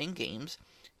role-playing games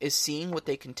is seeing what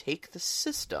they can take the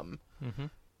system,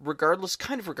 regardless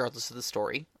of the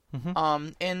story,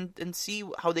 and see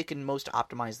how they can most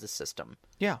optimize the system.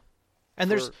 Yeah.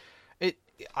 And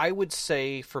I would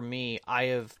say, for me, I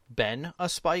have been a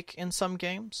Spike in some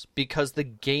games because the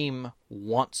game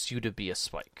wants you to be a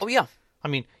Spike. Oh, yeah. I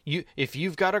mean, if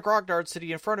you've got a Grognard sitting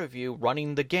in front of you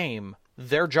running the game,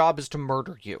 their job is to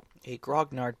murder you. A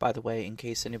Grognard, by the way, in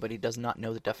case anybody does not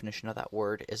know the definition of that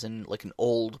word, is an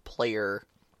old player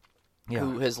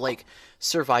who has, like,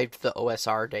 survived the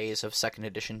OSR days of 2nd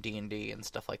edition D&D and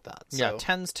stuff like that. So. Yeah,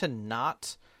 tends to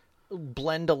not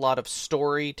blend a lot of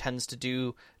story, tends to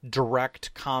do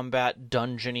direct combat,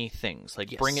 dungeon-y things.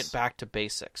 Like, bring it back to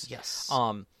basics. Yes.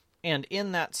 And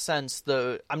in that sense,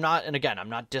 I'm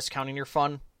not discounting your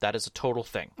fun. That is a total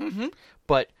thing.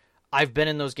 But I've been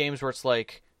in those games where it's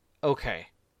like, okay,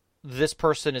 this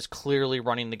person is clearly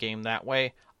running the game that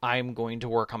way. I'm going to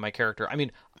work on my character. I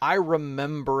mean, I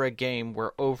remember a game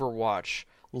where Overwatch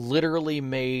literally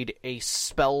made a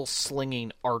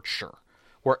spell-slinging archer,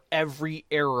 where every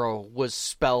arrow was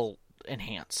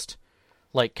spell-enhanced.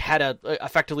 Like,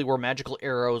 effectively were magical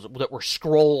arrows that were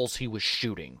scrolls he was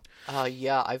shooting.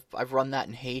 Yeah, I've run that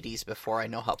in Hades before. I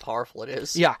know how powerful it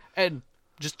is. Yeah, and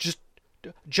just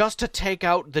to take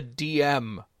out the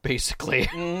DM, basically.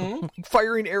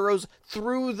 Firing arrows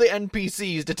through the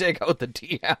NPCs to take out the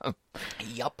DM.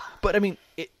 Yup. But, I mean,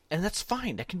 And that's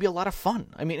fine. That can be a lot of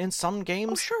fun. I mean, in some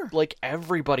games, like,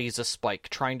 everybody's a Spike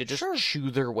trying to just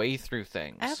chew their way through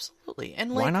things. Absolutely.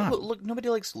 And, like, why not? Look, nobody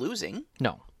likes losing.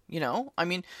 No. You know? I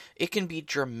mean, it can be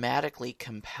dramatically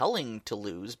compelling to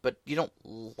lose, but you don't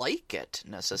like it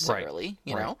necessarily,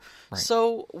 you know? Right.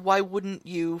 So why wouldn't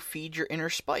you feed your inner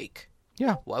Spike?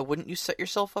 Yeah. Why wouldn't you set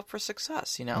yourself up for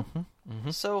success, you know?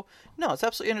 So, no, it's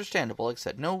absolutely understandable. Like I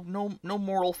said, no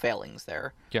moral failings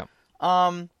there. Yeah.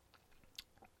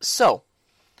 So,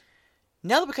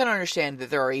 now that we kind of understand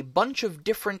that there are a bunch of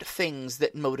different things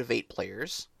that motivate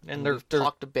players, and we've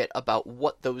talked a bit about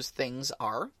what those things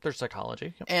are. Their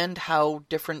psychology. Yep. And how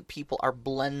different people are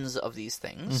blends of these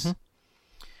things.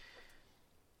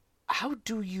 How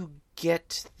do you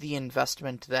get the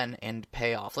investment then and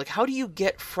payoff? Like, how do you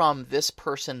get from this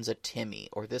person's a Timmy,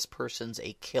 or this person's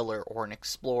a killer, or an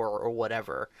explorer, or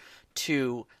whatever,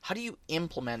 to how do you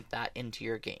implement that into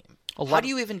your game? How do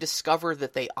you even discover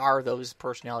that they are those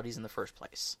personalities in the first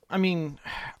place? I mean,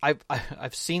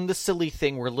 I've seen the silly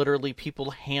thing where literally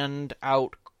people hand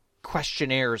out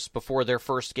questionnaires before their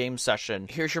first game session.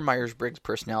 Here's your Myers-Briggs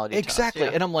personality Exactly.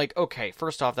 test. Yeah. And I'm like, okay,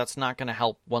 first off, that's not going to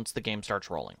help once the game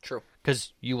starts rolling. True.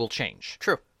 Because you will change.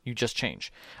 True. You just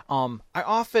change.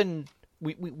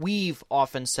 We've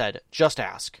often said, just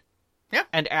ask. Yeah.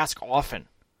 And ask often.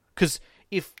 Because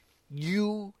if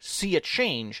you see a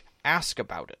change, ask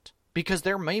about it. Because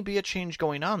there may be a change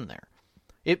going on there.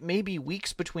 It may be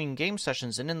weeks between game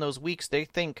sessions, and in those weeks they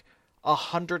think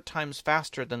 100 times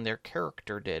faster than their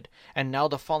character did. And now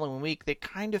the following week, they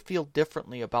kind of feel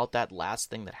differently about that last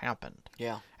thing that happened.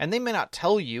 Yeah. And they may not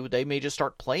tell you, they may just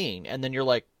start playing, and then you're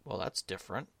like, well, that's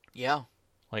different. Yeah.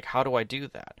 Like, how do I do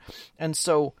that? And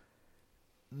so,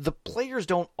 the players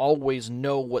don't always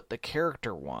know what the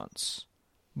character wants.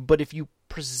 But if you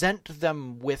present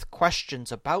them with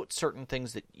questions about certain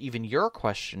things that even you're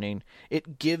questioning,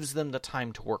 it gives them the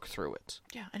time to work through it.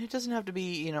 Yeah, and it doesn't have to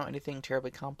be, you know, anything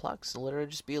terribly complex. It'll literally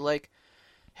just be like,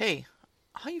 hey,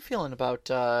 how are you feeling about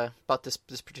this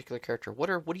particular character? What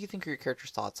do you think your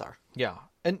character's thoughts are? Yeah.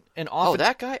 And often, oh,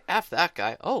 that guy? F that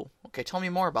guy. Oh, okay, tell me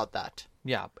more about that.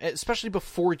 Yeah, especially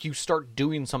before you start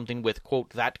doing something with, quote,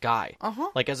 that guy.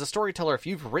 Like, as a storyteller, if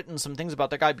you've written some things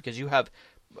about that guy because you have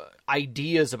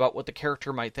ideas about what the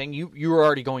character might think, you're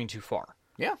already going too far.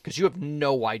 Yeah. Because you have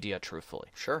no idea, truthfully.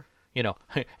 Sure. You know,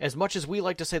 as much as we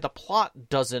like to say the plot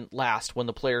doesn't last when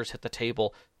the players hit the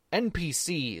table,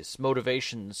 NPCs'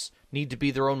 motivations need to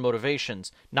be their own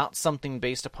motivations, not something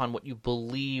based upon what you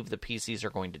believe the PCs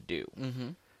are going to do.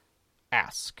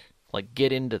 Ask. Like,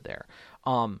 get into there.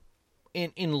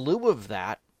 In lieu of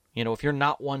that, you know, if you're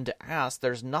not one to ask,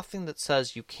 there's nothing that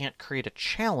says you can't create a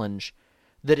challenge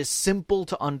that is simple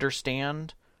to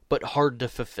understand but hard to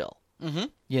fulfill.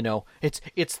 You know, it's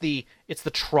the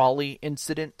trolley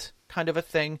incident kind of a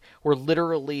thing, where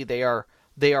literally they are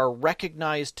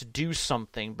recognized to do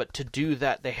something, but to do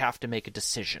that they have to make a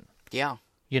decision. Yeah.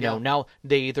 You know, now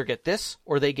they either get this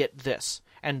or they get this,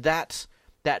 and that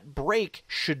break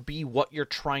should be what you're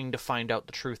trying to find out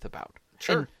the truth about.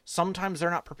 Sure. And sometimes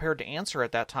they're not prepared to answer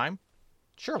at that time.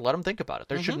 Sure, let them think about it.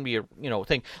 There shouldn't be a,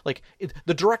 thing. Like,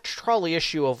 the direct trolley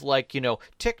issue of, like,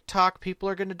 TikTok, people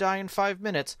are going to die in 5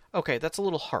 minutes. Okay, that's a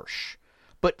little harsh.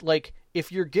 But, like,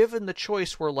 if you're given the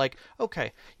choice where, like,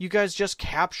 okay, you guys just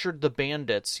captured the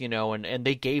bandits, and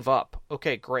they gave up.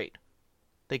 Okay, great.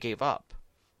 They gave up.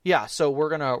 Yeah, so we're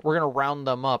gonna round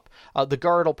them up. The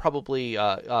guard will probably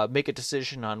make a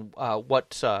decision on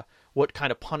what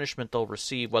kind of punishment they'll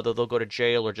receive, whether they'll go to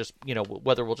jail or just,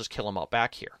 whether we'll just kill them out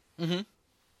back here.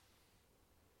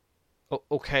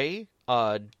 Okay,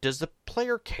 does the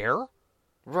player care?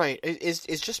 Right. Is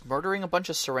just murdering a bunch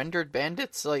of surrendered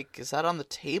bandits, like, is that on the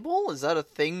table? Is that a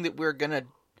thing that we're gonna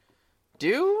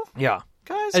do? Yeah.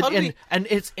 Guys, how do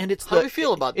we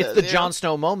feel about this? It's the Jon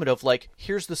Snow moment of, like,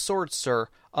 here's the sword, sir.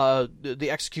 The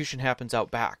execution happens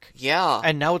out back. Yeah.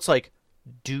 And now it's like,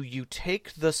 do you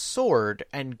take the sword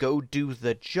and go do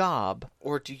the job?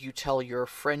 Or do you tell your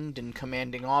friend and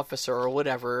commanding officer or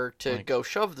whatever to go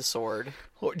shove the sword?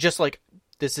 Or just like,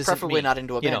 this isn't preferably me. Not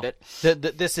into a bandit.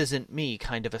 This isn't me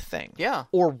kind of a thing. Yeah.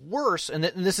 Or worse, and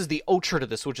this is the outro to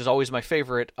this, which is always my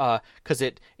favorite, because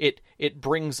it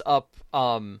brings up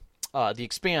the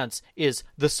Expanse, is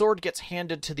the sword gets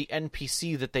handed to the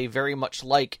NPC that they very much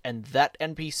like, and that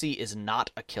NPC is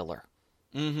not a killer.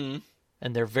 And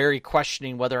they're very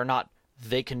questioning whether or not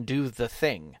they can do the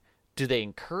thing. Do they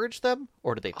encourage them,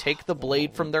 or do they take the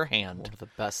blade from their hand? One of the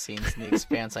best scenes in The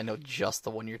Expanse. I know just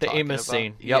the one you're the talking Amos about.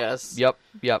 scene. Yep. Yes.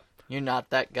 Yep. You're not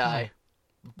that guy,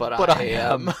 but I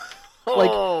am.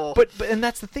 Like, but and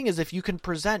that's the thing, is if you can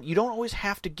present, you don't always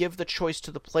have to give the choice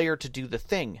to the player to do the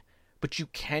thing, but you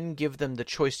can give them the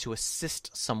choice to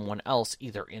assist someone else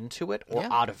either into it or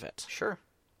out of it. Sure.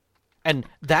 And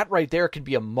that right there can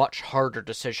be a much harder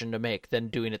decision to make than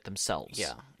doing it themselves.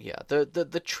 Yeah.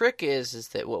 The trick is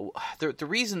that the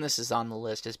reason this is on the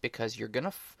list is because you're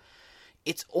gonna.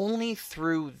 It's only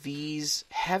through these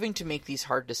having to make these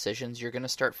hard decisions you're gonna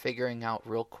start figuring out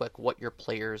real quick what your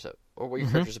players or what your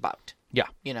character's about. Yeah.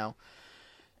 You know,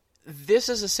 this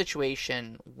is a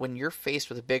situation when you're faced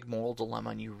with a big moral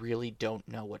dilemma and you really don't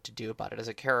know what to do about it as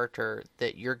a character,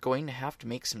 that you're going to have to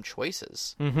make some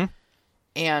choices. Mm-hmm.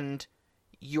 And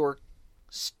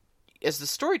as the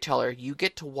storyteller, you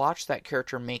get to watch that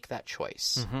character make that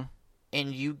choice. Mm-hmm.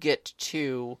 And you get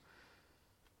to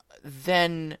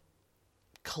then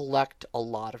collect a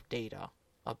lot of data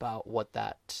about what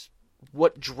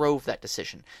drove that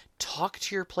decision. Talk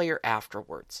to your player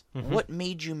afterwards. Mm-hmm. What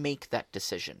made you make that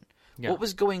decision? Yeah. What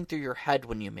was going through your head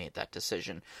when you made that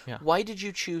decision? Yeah. Why did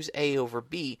you choose A over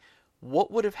B?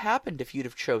 What would have happened if you'd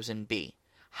have chosen B?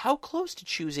 How close to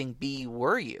choosing B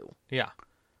were you? Yeah.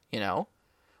 You know?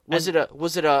 Was it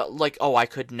a like, oh, I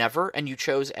could never, and you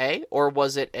chose A? Or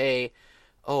was it a,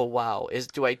 oh wow,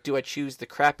 do I choose the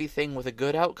crappy thing with a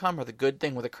good outcome or the good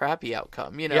thing with a crappy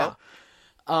outcome? You know?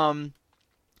 Yeah.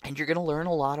 And you're going to learn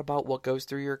a lot about what goes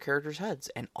through your characters'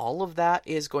 heads, and all of that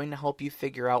is going to help you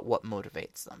figure out what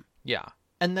motivates them. Yeah.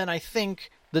 And then I think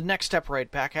the next step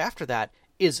right back after that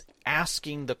is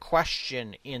asking the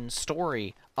question in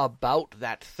story about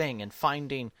that thing and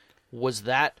finding, was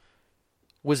that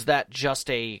just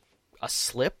a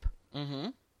slip? Mm-hmm.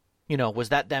 You know, was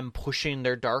that them pushing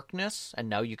their darkness and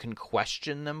now you can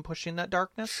question them pushing that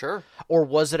darkness? Sure. Or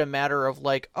was it a matter of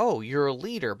like, oh, you're a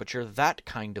leader, but you're that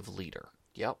kind of leader?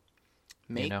 Yep.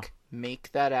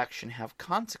 Make that action have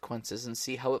consequences and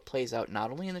see how it plays out not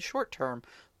only in the short term,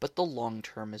 but the long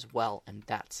term as well. And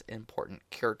that's an important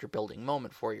character building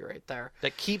moment for you right there.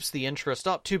 That keeps the interest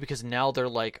up too, because now they're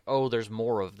like, oh, there's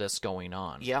more of this going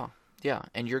on. Yeah. Yeah,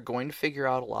 and you're going to figure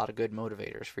out a lot of good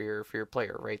motivators for your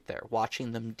player right there,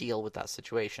 watching them deal with that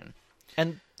situation.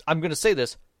 And I'm going to say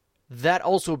this, that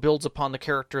also builds upon the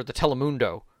character, the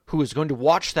Telemundo, who is going to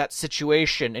watch that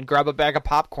situation and grab a bag of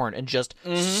popcorn and just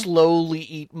slowly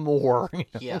eat more.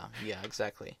 You know? Yeah,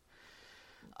 exactly.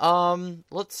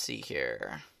 Let's see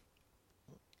here.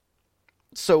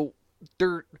 So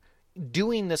they're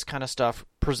doing this kind of stuff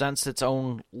presents its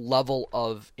own level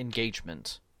of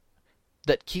engagement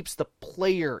that keeps the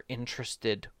player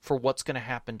interested for what's going to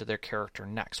happen to their character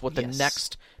next, what the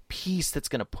next piece that's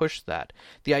going to push that.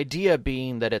 The idea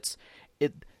being that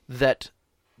that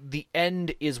the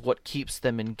end is what keeps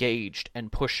them engaged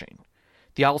and pushing.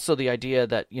 Also the idea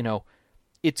that, you know,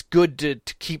 it's good to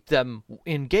keep them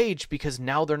engaged because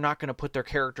now they're not going to put their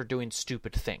character doing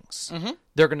stupid things. Mm-hmm.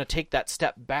 They're going to take that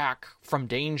step back from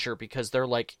danger because they're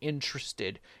like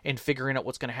interested in figuring out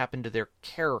what's going to happen to their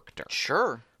character.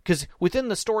 Sure. Because within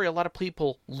the story, a lot of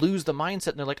people lose the mindset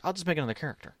and they're like, I'll just make another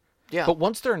character. Yeah. But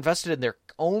once they're invested in their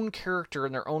own character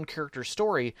and their own character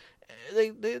story,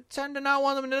 they tend to not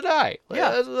want them to die. Like,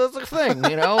 yeah. That's the thing,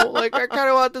 you know? Like, I kind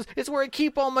of want this. It's where I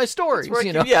keep all my stories,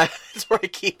 you know? Yeah, it's where I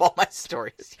keep all my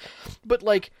stories. But,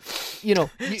 like, you know...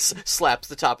 Slaps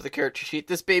the top of the character sheet.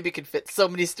 This baby can fit so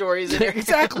many stories in here.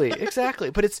 Exactly.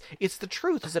 But it's the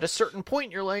truth, is at a certain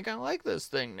point, you're like, I like this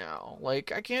thing now.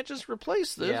 Like, I can't just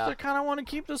replace this. Yeah. I kind of want to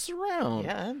keep this around.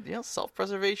 Yeah,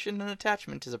 self-preservation and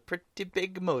attachment is a pretty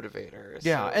big motivator. So.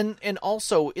 Yeah, and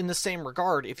also, in the same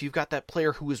regard, if you've got that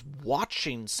player who is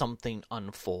watching something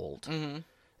unfold,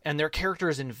 and their character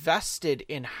is invested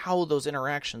in how those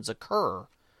interactions occur,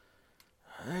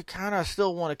 I kind of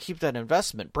still want to keep that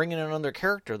investment. Bringing in another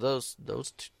character, those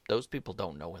people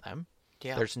don't know them.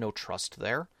 Yeah. There's no trust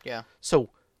there. Yeah.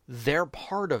 So they're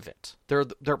part of it.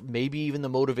 They're maybe even the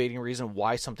motivating reason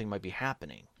why something might be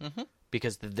happening. Mm-hmm.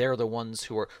 Because they're the ones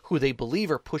who they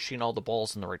believe are pushing all the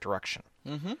balls in the right direction.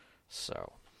 Mm-hmm.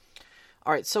 So...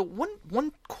 All right, so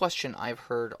one question I've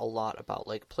heard a lot about,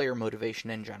 like, player motivation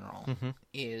in general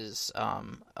is,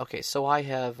 okay, so I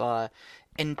have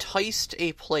enticed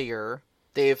a player,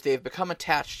 they've become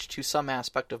attached to some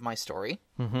aspect of my story,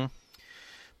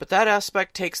 but that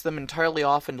aspect takes them entirely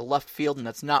off into left field, and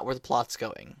that's not where the plot's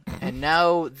going. And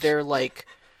now they're, like,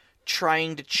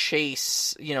 trying to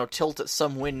chase, you know, tilt at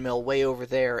some windmill way over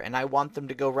there, and I want them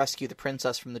to go rescue the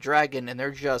princess from the dragon, and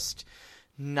they're just...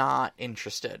 not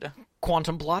interested.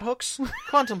 Quantum plot hooks?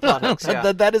 Quantum plot hooks,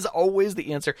 yeah. That is always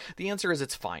the answer. The answer is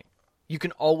it's fine. You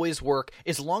can always work,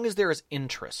 as long as there is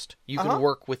interest, you can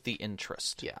work with the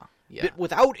interest. Yeah. But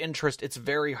without interest, it's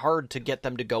very hard to get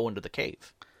them to go into the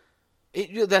cave.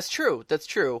 That's true.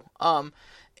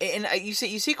 And you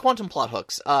see quantum plot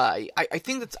hooks. I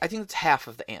think that's half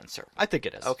of the answer. I think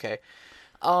it is. Okay.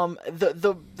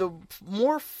 The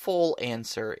more full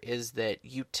answer is that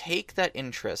you take that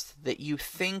interest that you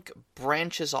think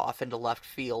branches off into left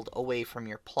field away from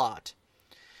your plot,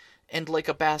 and like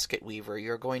a basket weaver,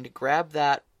 you're going to grab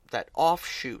that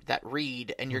offshoot, that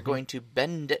reed, and you're going to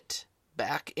bend it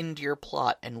back into your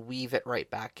plot and weave it right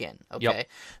back in. Okay? Yep.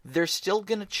 They're still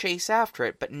going to chase after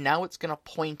it, but now it's going to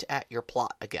point at your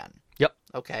plot again. Yep.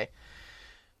 Okay.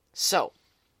 So,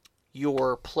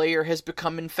 your player has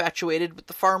become infatuated with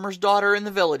the farmer's daughter in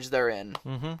the village they're in.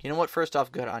 Mm-hmm. You know what? First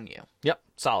off, good on you. Yep.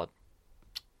 Solid.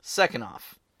 Second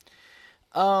off,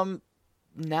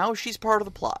 now she's part of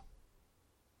the plot.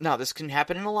 Now, this can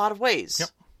happen in a lot of ways. Yep.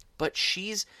 But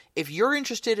if you're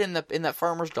interested in that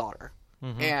farmer's daughter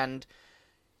and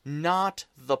not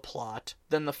the plot,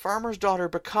 then the farmer's daughter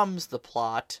becomes the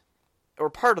plot or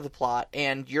part of the plot,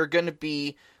 and you're going to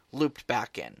be looped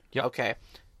back in. Yep. Okay.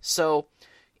 So,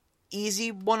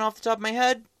 easy one off the top of my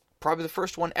head, probably the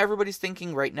first one everybody's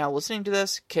thinking right now listening to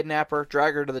this, kidnap her,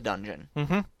 drag her to the dungeon.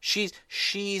 Mm-hmm.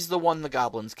 She's the one the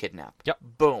goblins kidnap. Yep.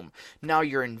 Boom. Now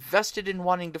you're invested in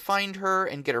wanting to find her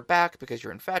and get her back because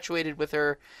you're infatuated with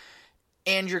her,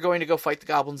 and you're going to go fight the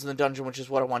goblins in the dungeon, which is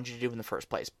what I wanted you to do in the first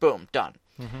place. Boom. Done.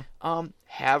 Mm-hmm.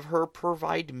 Have her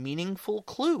provide meaningful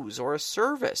clues or a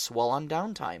service while on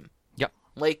downtime. Yep.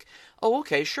 Like, oh,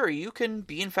 okay, sure, you can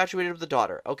be infatuated with the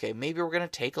daughter. Okay, maybe we're going to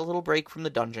take a little break from the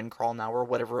dungeon crawl now, or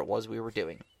whatever it was we were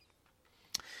doing.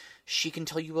 She can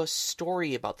tell you a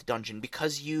story about the dungeon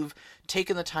because you've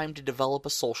taken the time to develop a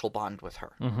social bond with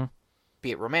her. Mm-hmm.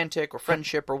 Be it romantic or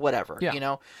friendship or whatever. Yeah. You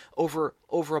know, over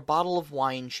a bottle of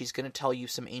wine, she's going to tell you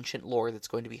some ancient lore that's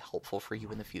going to be helpful for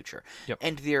you in the future. Yep.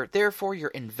 And therefore,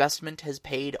 your investment has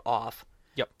paid off.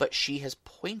 Yep. But she has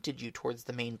pointed you towards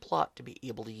the main plot to be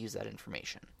able to use that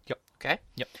information. Yep. Okay?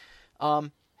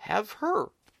 Yep. Have her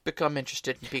become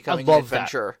interested in becoming I love an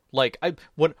adventurer. that. Like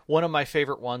one of my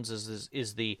favorite ones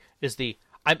is the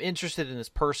I'm interested in this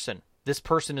person. This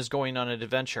person is going on an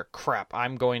adventure. Crap,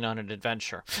 I'm going on an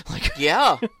adventure. Like,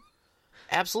 yeah.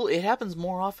 Absolutely. It happens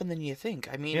more often than you think.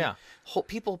 I mean, yeah.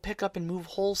 People pick up and move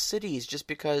whole cities just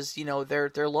because,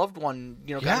 their loved one,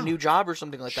 got a new job or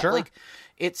something like that. Sure. Like,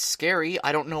 it's scary.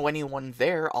 I don't know anyone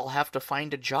there. I'll have to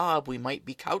find a job. We might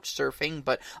be couch surfing,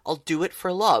 but I'll do it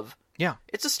for love. Yeah.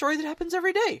 It's a story that happens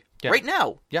every day. Yeah. Right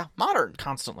now. Yeah. Modern.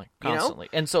 Constantly. You know?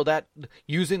 And so that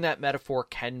using that metaphor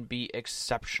can be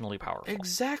exceptionally powerful.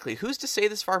 Exactly. Who's to say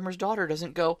this farmer's daughter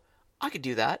doesn't go, I could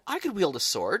do that. I could wield a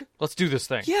sword. Let's do this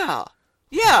thing. Yeah.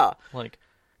 Yeah. Like,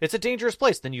 it's a dangerous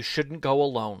place. Then you shouldn't go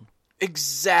alone.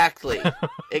 Exactly.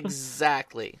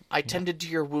 Exactly. I tended to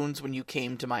your wounds when you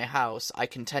came to my house. I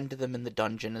can tend to them in the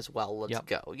dungeon as well. Let's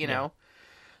go, you know?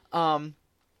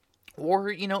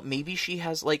 Or, maybe she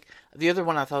has, like, the other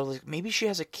one I thought was, like, maybe she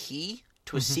has a key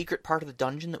to a secret part of the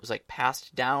dungeon that was, like,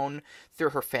 passed down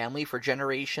through her family for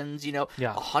generations,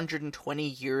 120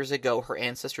 years ago, her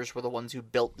ancestors were the ones who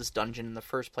built this dungeon in the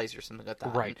first place or something like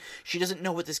that. Right. And she doesn't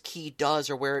know what this key does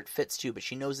or where it fits to, but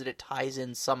she knows that it ties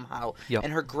in somehow. Yep.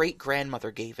 And her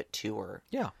great-grandmother gave it to her.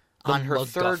 Yeah. On her MacGuffin.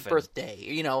 third birthday,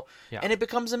 Yeah. and it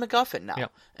becomes a MacGuffin now. Yeah.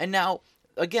 And now,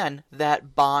 again,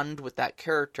 that bond with that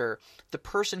character, the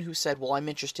person who said, well, I'm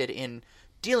interested in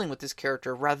dealing with this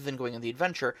character rather than going on the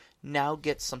adventure, now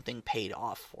gets something paid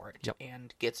off for it. Yep.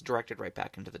 And gets directed right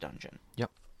back into the dungeon. Yep.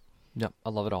 I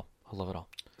love it all.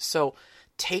 So,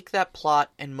 take that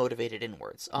plot and motivate it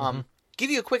inwards. Give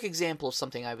you a quick example of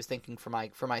something I was thinking for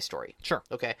my story. Sure.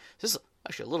 Okay. This is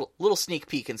actually a little sneak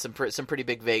peek and some pretty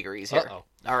big vagaries here. Uh-oh.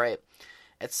 All right.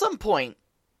 At some point,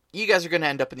 you guys are going to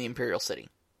end up in the Imperial City.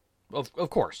 Of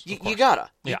course. You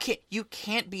gotta. Yeah. You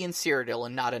can't be in Cyrodiil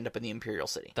and not end up in the Imperial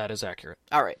City. That is accurate.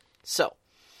 All right. So,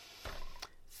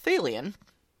 Thalion,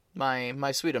 my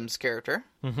Sweetums character,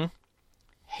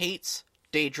 hates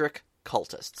Daedric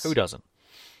cultists. Who doesn't?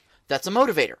 That's a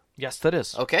motivator. Yes, that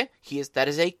is. Okay? That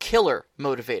is a killer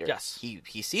motivator. Yes.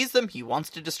 He sees them, he wants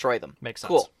to destroy them. Makes sense.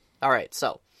 Cool. All right,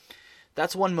 so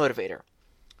that's one motivator.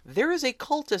 There is a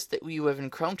cultist that you have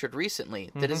encountered recently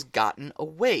that has gotten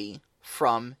away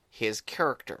from his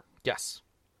character. Yes.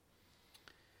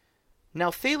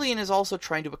 Now, Thalion is also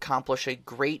trying to accomplish a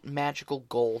great magical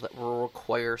goal that will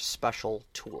require special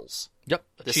tools. Yep.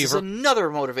 This Achiever. is another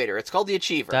motivator. It's called the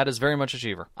Achiever. That is very much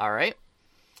Achiever. All right.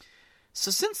 So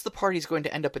since the party's going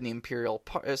to end up in the Imperial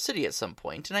City at some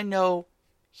point, and I know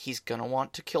he's going to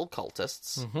want to kill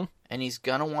cultists, and he's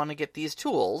going to want to get these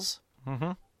tools,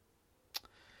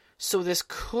 so this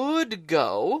could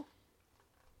go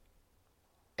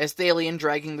as Thalion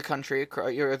dragging the country,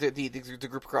 or the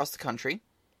group across the country,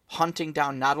 hunting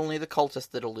down not only the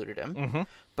cultist that eluded him,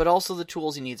 but also the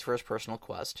tools he needs for his personal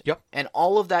quest. Yep. And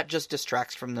all of that just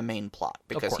distracts from the main plot,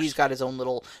 because he's got his own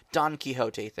little Don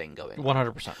Quixote thing going.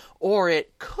 100%. Or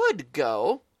it could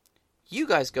go, you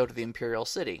guys go to the Imperial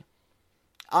City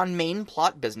on main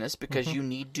plot business, because you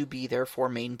need to be there for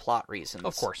main plot reasons.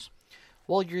 Of course.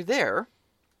 While you're there,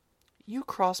 you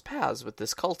cross paths with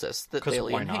this cultist that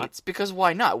Thalion hates. Because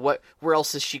why not? Where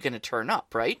else is she going to turn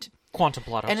up, right? Quantum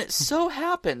plot. And it so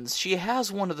happens she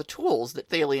has one of the tools that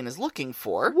Thalion is looking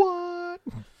for. What?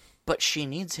 But she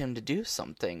needs him to do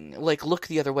something. Like, look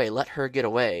the other way, let her get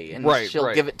away, and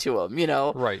she'll give it to him, you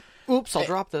know? Right. Oops, I'll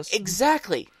drop this.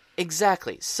 Exactly.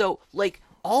 So, like,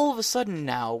 all of a sudden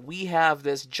now, we have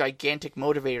this gigantic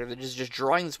motivator that is just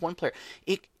drawing this one player.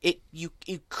 You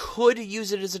could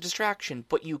use it as a distraction,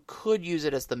 but you could use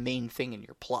it as the main thing in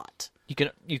your plot.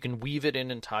 You can weave it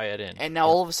in and tie it in. And now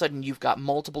all of a sudden you've got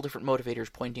multiple different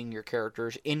motivators pointing your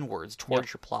characters inwards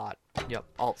towards your plot. Yep.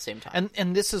 All at the same time.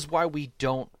 And this is why we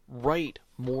don't write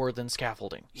more than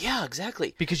scaffolding. Yeah,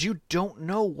 exactly. Because you don't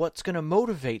know what's going to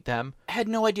motivate them. I had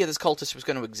no idea this cultist was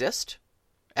going to exist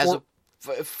as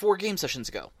 4 game sessions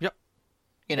ago. Yep.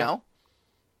 You know?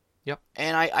 Yep.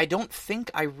 And I don't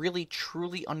think I really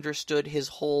truly understood his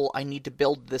whole I need to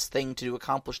build this thing to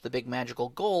accomplish the big magical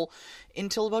goal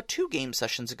until about 2 game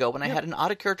sessions ago when I had an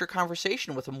out-of-character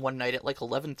conversation with him one night at like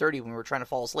 11:30 when we were trying to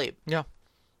fall asleep. Yeah.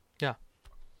 Yeah.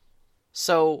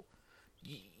 So,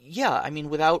 yeah, I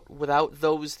mean, without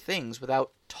those things,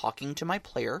 without talking to my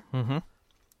player,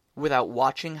 without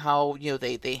watching how, you know,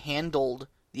 they handled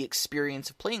the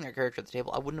experience of playing their character at the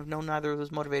table, I wouldn't have known neither of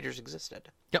those motivators existed.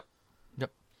 Yep.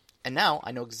 And now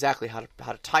I know exactly how to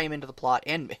tie him into the plot,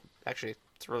 and actually,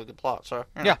 it's a really good plot. So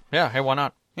yeah. Hey, why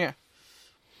not? Yeah.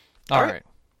 All right.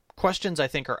 Questions I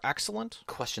think are excellent.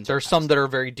 There's some that are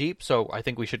very deep, so I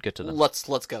think we should get to them. Let's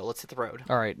go. Let's hit the road.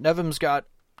 All right. Nevim's got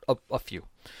a few.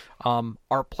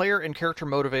 Are player and character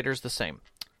motivators the same?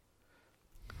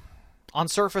 On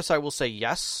surface, I will say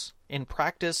yes. In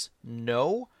practice,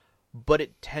 no. But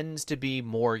it tends to be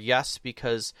more yes,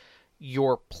 because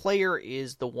your player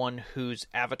is the one who's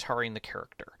avataring the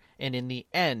character. And in the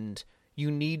end, you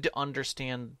need to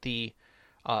understand the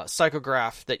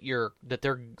psychograph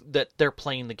that they're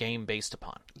playing the game based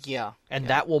upon. Yeah. And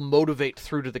that will motivate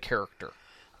through to the character.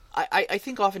 I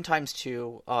think oftentimes,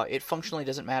 too, it functionally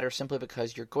doesn't matter simply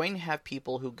because you're going to have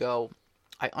people who go,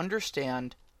 I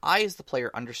as the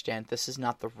player understand this is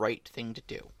not the right thing to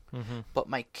do. But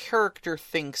my character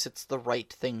thinks it's the right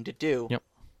thing to do. Yep.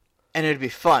 And it'd be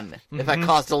fun if I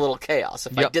caused a little chaos,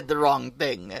 if I did the wrong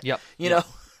thing. Yep. You know?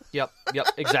 Yep,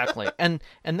 exactly. And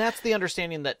that's the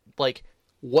understanding that, like,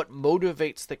 what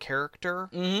motivates the character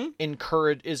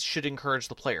should encourage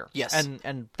the player. Yes.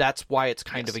 And that's why it's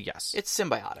kind of a yes. It's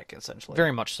symbiotic, essentially.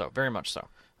 Very much so.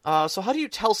 So how do you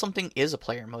tell something is a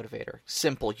player motivator?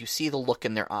 Simple. You see the look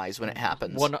in their eyes when it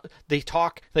happens. They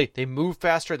talk, they move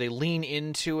faster, they lean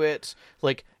into it.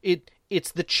 Like,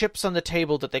 it's the chips on the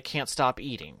table that they can't stop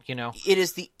eating, you know? It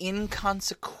is the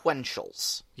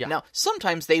inconsequentials. Yeah. Now,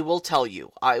 sometimes they will tell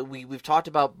you. We've talked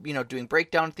about, you know, doing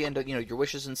breakdown at the end of, you know, your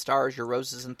wishes and stars, your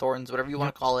roses and thorns, whatever you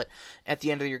want to call it, at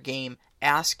the end of your game.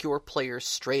 Ask your players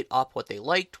straight up what they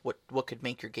liked, what could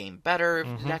make your game better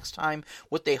next time,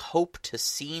 what they hope to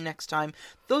see next time.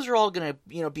 Those are all going to,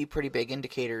 you know, be pretty big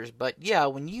indicators. But yeah,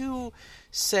 when you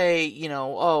say, you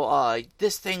know,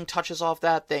 this thing touches off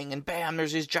that thing, and bam,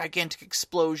 there's these gigantic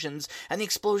explosions, and the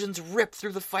explosions rip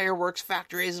through the fireworks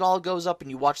factory as it all goes up, and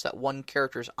you watch that one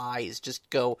character's eyes just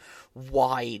go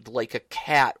wide like a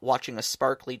cat watching a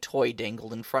sparkly toy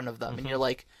dangled in front of them, and you're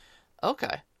like,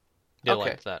 okay. They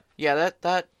like that. Yeah,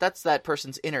 that's that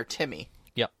person's inner Timmy.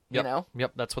 Yep. You know?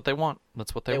 Yep, that's what they want.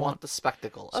 They want the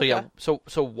spectacle. So yeah, so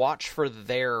watch for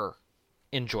their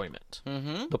enjoyment.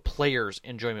 The player's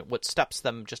enjoyment, what steps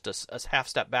them just a half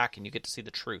step back, and you get to see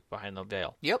the truth behind the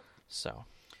veil. Yep. So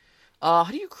how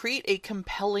do you create a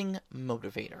compelling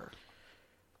motivator?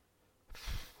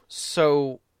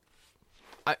 So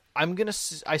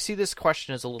I see this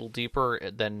question as a little deeper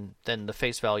than the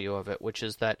face value of it, which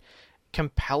is that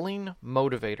compelling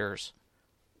motivators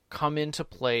come into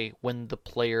play when the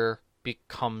player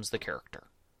becomes the character.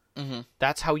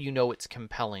 That's how you know it's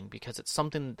compelling, because it's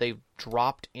something that they've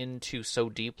dropped into so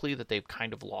deeply that they've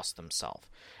kind of lost themselves.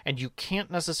 And you can't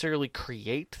necessarily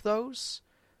create those,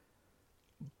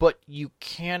 but you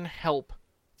can help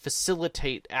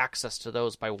facilitate access to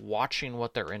those by watching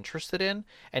what they're interested in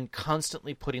and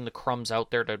constantly putting the crumbs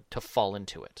out there to fall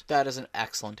into it. That is an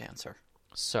excellent answer.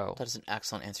 So that is an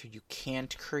excellent answer. You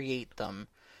can't create them.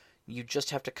 You just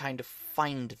have to kind of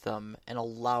find them and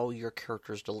allow your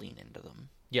characters to lean into them.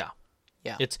 Yeah.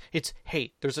 Yeah. It's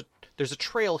hey, there's a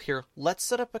trail here. Let's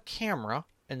set up a camera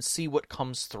and see what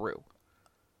comes through.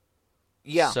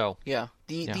 Yeah. So yeah.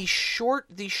 The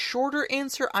shorter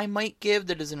answer I might give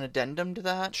that is an addendum to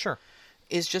that. Sure.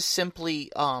 Is just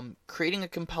simply creating a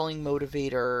compelling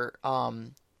motivator.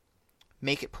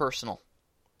 Make it personal.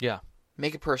 Yeah.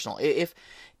 Make it personal. If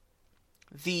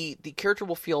the character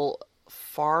will feel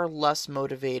far less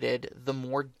motivated the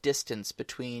more distance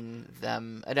between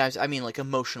them, and I mean like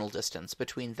emotional distance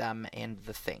between them and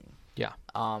the thing. Yeah.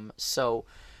 So,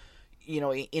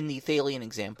 in the Thalian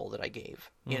example that I gave,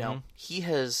 he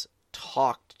has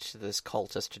talked to this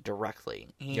cultist directly.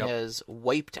 He has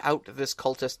wiped out this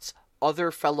cultist's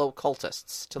other fellow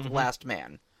cultists to the last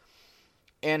man,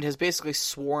 and has basically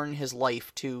sworn his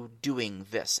life to doing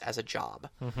this as a job.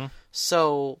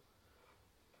 So,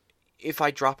 if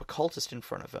I drop a cultist in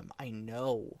front of him, I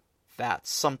know that's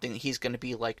something that he's going to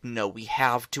be like, no, we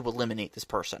have to eliminate this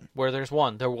person. Where there's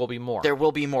one, there will be more. There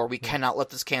will be more. We cannot let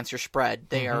this cancer spread.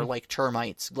 They are like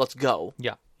termites. Let's go.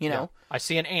 Yeah. Yeah. I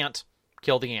see an ant.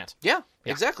 Kill the ant. Yeah.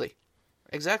 Exactly.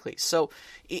 So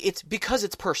it's because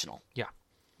it's personal. Yeah.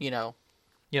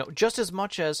 Just as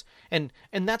much as, and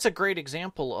that's a great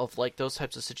example of like those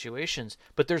types of situations,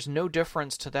 but there's no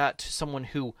difference to that to someone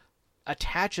who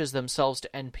attaches themselves to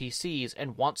NPCs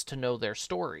and wants to know their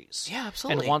stories. Yeah,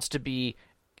 absolutely. And wants to be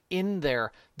in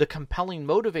there. The compelling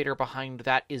motivator behind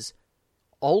that is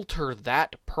alter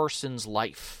that person's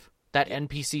life, that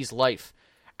NPC's life,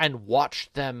 and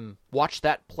watch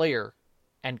that player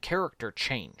and character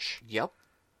change. Yep.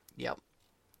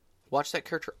 Watch that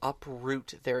character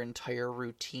uproot their entire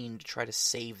routine to try to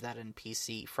save that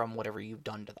NPC from whatever you've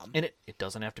done to them. And it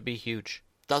doesn't have to be huge.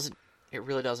 It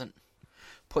really doesn't.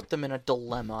 Put them in a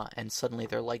dilemma, and suddenly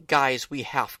they're like, guys, we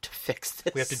have to fix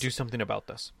this. We have to do something about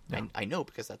this. Yeah. I know,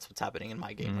 because that's what's happening in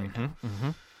my game right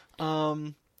now.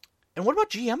 And what about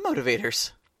GM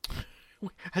motivators?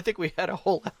 I think we had a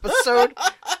whole episode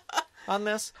on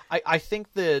this. I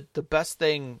think the best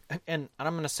thing, and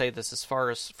I'm going to say this as far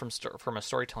as from a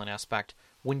storytelling aspect,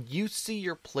 when you see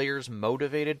your players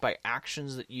motivated by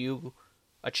actions that you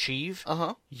achieve,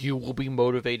 you will be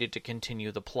motivated to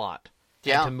continue the plot.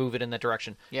 Yeah. And to move it in that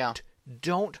direction. Yeah.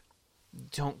 Don't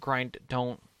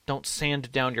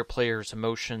sand down your players'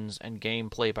 emotions and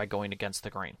gameplay by going against the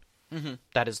grain.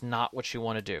 That is not what you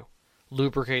want to do.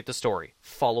 Lubricate the story.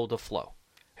 Follow the flow.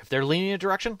 If they're leaning in a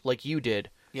direction, like you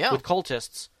did with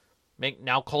cultists,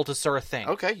 now cultists are a thing.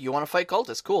 Okay, you want to fight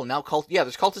cultists. Cool. Now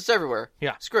there's cultists everywhere.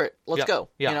 Yeah. Screw it. Let's go.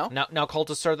 Yeah. Now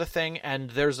cultists are the thing, and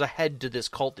there's a head to this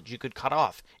cult that you could cut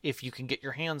off if you can get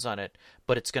your hands on it,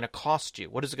 but it's going to cost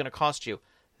you. What is it going to cost you?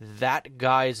 That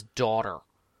guy's daughter.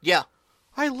 Yeah.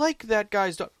 I like that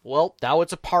guy's daughter. Well, now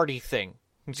it's a party thing.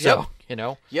 So,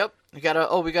 Yep. We got a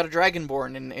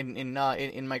dragonborn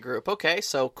in my group. Okay,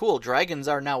 so cool. Dragons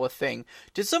are now a thing.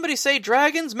 Did somebody say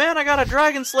dragons? Man, I got a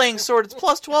dragon slaying sword. It's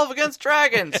plus 12 against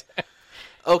dragons.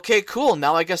 Okay, cool.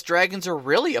 Now I guess dragons are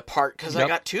really a part because I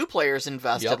got 2 players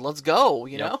invested. Let's go,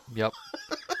 you know? Yep.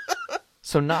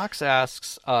 So Knox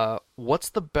asks, what's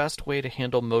the best way to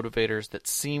handle motivators that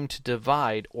seem to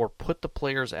divide or put the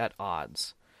players at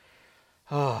odds?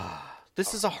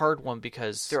 This is a hard one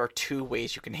because there are 2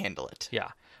 ways you can handle it.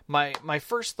 Yeah. My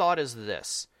first thought is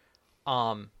this,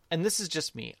 and this is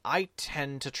just me. I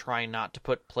tend to try not to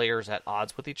put players at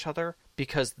odds with each other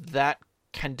because that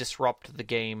can disrupt the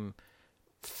game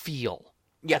feel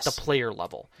at the player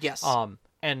level. Yes.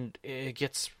 And it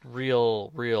gets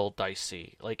real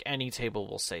dicey. Like any table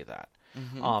will say that.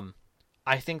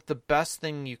 I think the best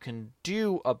thing you can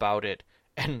do about it,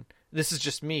 and this is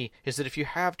just me, is that if you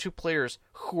have 2 players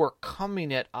who are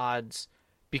coming at odds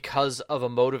because of a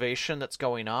motivation that's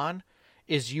going on,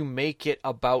 is you make it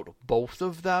about both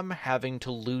of them having to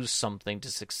lose something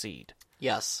to succeed.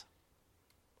 Yes.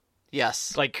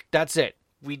 Like, that's it.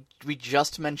 We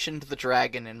just mentioned the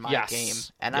dragon in my game,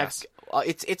 and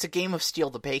it's a game of steal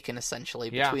the bacon essentially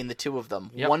between the 2 of them.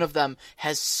 Yep. One of them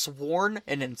has sworn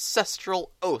an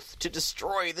ancestral oath to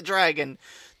destroy the dragon.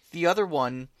 The other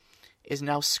one is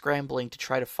now scrambling to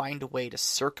try to find a way to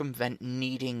circumvent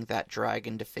needing that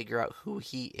dragon to figure out who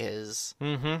he is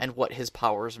and what his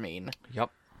powers mean.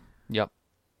 Yep.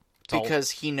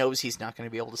 Because he knows he's not going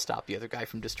to be able to stop the other guy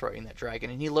from destroying that dragon,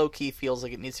 and he low-key feels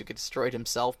like it needs to get destroyed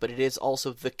himself, but it is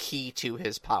also the key to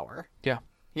his power. Yeah.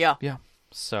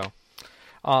 So,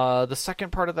 the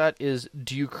second part of that is,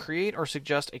 do you create or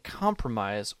suggest a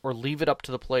compromise or leave it up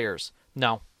to the players?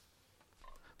 No.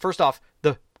 First off,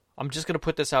 I'm just going to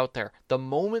put this out there. The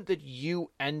moment that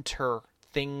you enter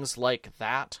things like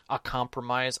that, a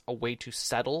compromise, a way to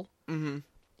settle,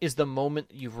 is the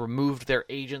moment you've removed their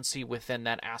agency within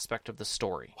that aspect of the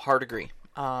story. Hard agree.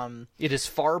 It is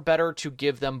far better to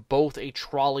give them both a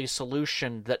trolley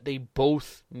solution that they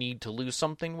both need to lose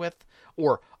something with,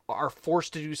 or are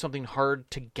forced to do something hard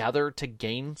together to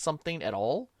gain something at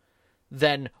all,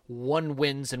 than one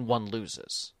wins and one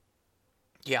loses.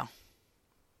 Yeah.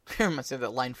 I reminds me of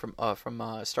that line from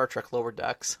Star Trek Lower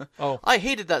Decks. Oh. I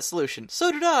hated that solution.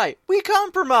 So did I. We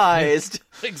compromised.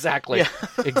 Exactly. Yeah.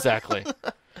 Exactly.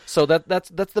 So that's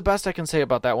the best I can say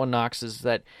about that one, Knox, is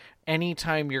that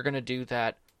anytime you're going to do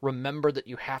that, remember that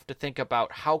you have to think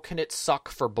about how can it suck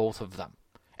for both of them,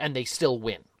 and they still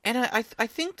win. And I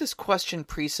think this question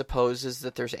presupposes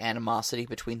that there's animosity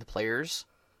between the players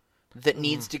that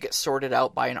needs to get sorted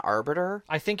out by an arbiter.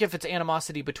 I think if it's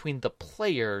animosity between the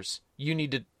players,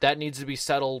 that needs to be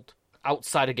settled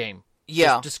outside a game.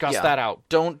 Yeah, just discuss that out.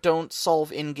 Don't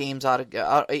solve in-game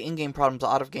problems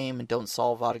out of game, and don't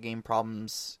solve out of game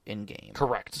problems in game.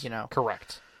 Correct.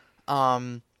 Correct.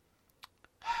 But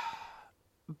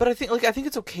I think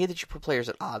it's okay that you put players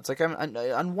at odds. Like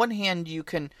on one hand, you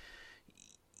can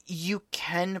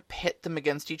pit them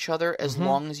against each other as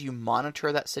long as you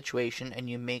monitor that situation and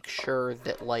you make sure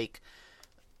that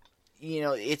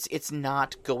it's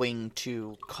not going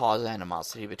to cause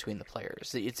animosity between the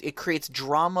players. It creates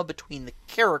drama between the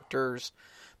characters,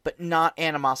 but not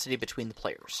animosity between the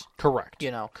players. Correct.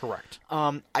 Correct.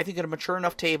 I think at a mature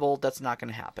enough table, that's not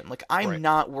going to happen. Like, I'm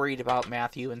not worried about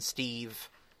Matthew and Steve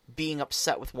being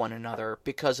upset with one another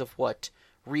because of what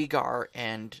Rhaegar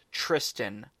and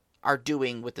Tristan are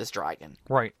doing with this dragon.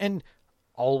 Right. And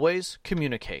always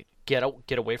communicate. Get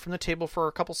away from the table for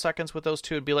a couple seconds with those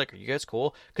two and be like, are you guys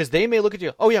cool? Because they may look at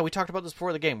you, oh yeah, we talked about this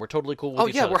before the game. We're totally cool with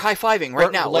each other. We're high-fiving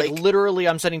right now. Like literally,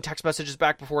 I'm sending text messages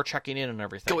back before checking in and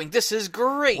everything. Going, this is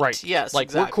great. Right. Yes, like,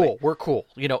 exactly. We're cool.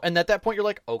 And at that point, you're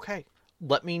like, okay,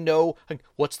 let me know,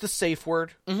 what's the safe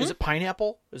word? Is it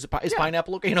pineapple? Is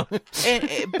pineapple okay?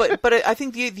 But I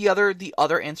think the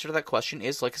other answer to that question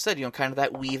is, like I said, kind of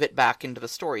that weave it back into the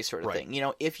story sort of thing.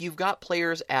 If you've got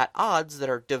players at odds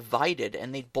that are divided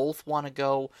and they both want to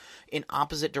go in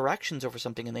opposite directions over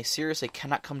something and they seriously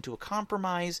cannot come to a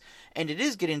compromise, and it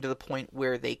is getting to the point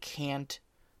where they can't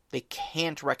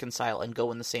reconcile and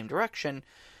go in the same direction,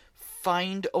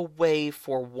 find a way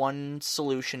for one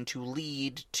solution to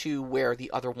lead to where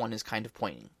the other one is kind of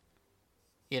pointing.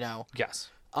 Yes.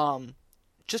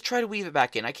 Just try to weave it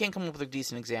back in. I can't come up with a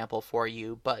decent example for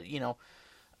you, but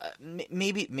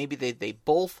maybe they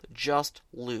both just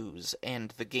lose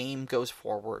and the game goes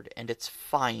forward and it's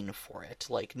fine for it.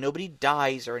 Like, nobody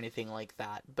dies or anything like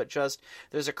that, but just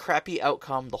there's a crappy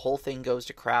outcome, the whole thing goes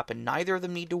to crap, and neither of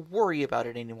them need to worry about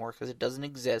it anymore because it doesn't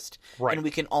exist. Right. And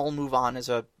we can all move on as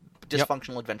a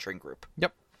dysfunctional adventuring group.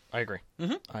 Yep. I agree.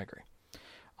 I agree.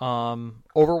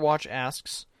 Overwatch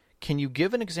asks, can you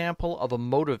give an example of a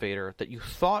motivator that you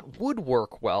thought would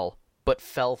work well but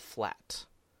fell flat?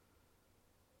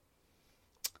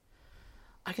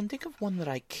 I can think of one that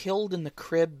I killed in the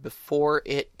crib before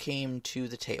it came to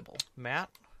the table. Matt?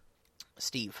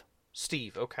 Steve,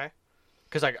 okay.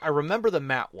 Because I remember the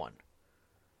Matt one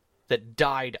that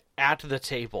died at the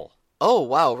table. Oh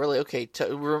wow, really? Okay,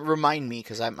 remind me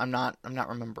because I'm not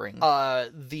remembering.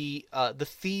 The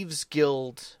Thieves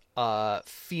Guild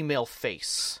female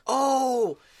face.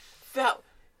 Oh, that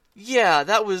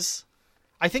was.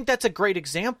 I think that's a great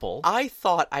example. I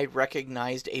thought I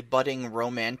recognized a budding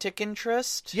romantic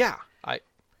interest. Yeah,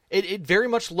 it very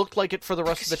much looked like it for the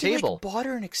rest of the table. He bought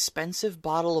her an expensive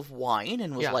bottle of wine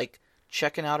and was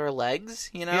checking out her legs,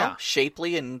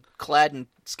 shapely and clad in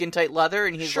skin-tight leather,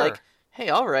 and he's like, hey,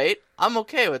 all right, I'm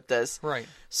okay with this. Right.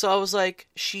 So I was like,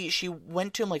 she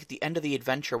went to him like at the end of the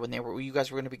adventure when you guys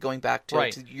were going to be going back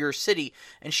to your city,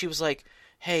 and she was like,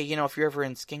 hey, if you're ever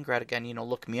in Skingrad again,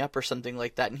 look me up or something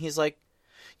like that. And he's like,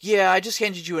 yeah, I just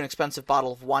handed you an expensive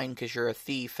bottle of wine because you're a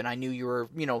thief, and I knew you were,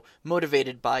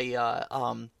 motivated by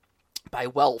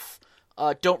wealth.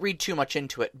 Don't read too much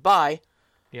into it. Bye.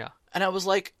 Yeah. And I was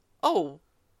like, oh,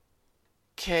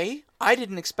 okay. I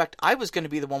didn't expect I was going to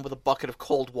be the one with a bucket of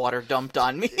cold water dumped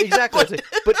on me. Exactly.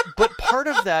 But part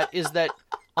of that is that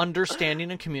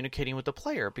understanding and communicating with the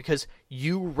player, because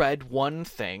you read one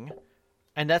thing,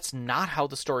 and that's not how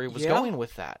the story was going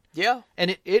with that. Yeah.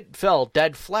 And it fell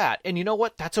dead flat. And you know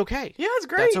what? That's okay. Yeah, it's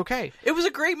great. That's okay. It was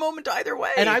a great moment either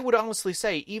way. And I would honestly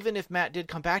say, even if Matt did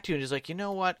come back to you and he's like, you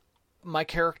know what? My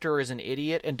character is an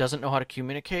idiot and doesn't know how to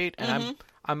communicate, and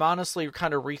I'm honestly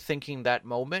kind of rethinking that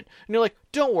moment. And you're like,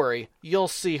 don't worry, you'll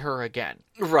see her again.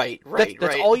 Right.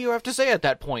 That's all you have to say at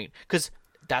that point, because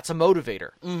that's a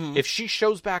motivator. If she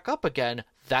shows back up again,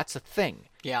 that's a thing.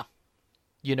 Yeah.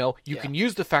 You know, you can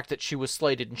use the fact that she was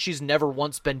slighted and she's never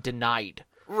once been denied.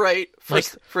 Right.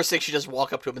 First thing, she just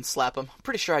walk up to him and slap him. I'm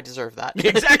pretty sure I deserve that.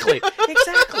 Exactly.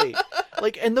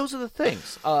 Like, and those are the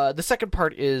things. The second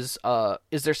part is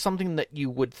there something that you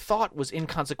would thought was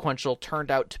inconsequential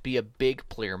turned out to be a big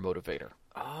player motivator?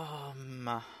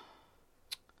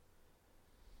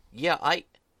 Yeah,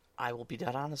 I will be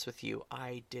dead honest with you.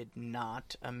 I did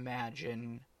not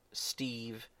imagine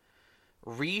Steve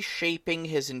reshaping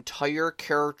his entire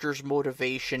character's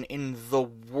motivation in the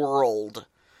world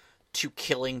to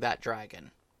killing that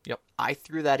dragon. Yep. I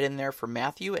threw that in there for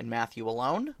Matthew and Matthew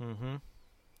alone. Mm-hmm.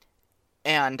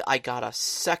 And I got a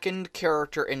second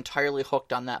character entirely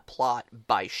hooked on that plot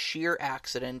by sheer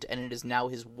accident, and it is now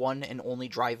his one and only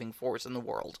driving force in the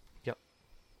world. Yep.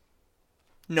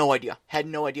 No idea. Had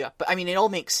no idea. But, I mean, it all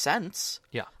makes sense.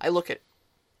 Yeah. I look at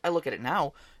it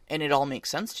now, and it all makes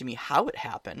sense to me how it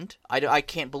happened. I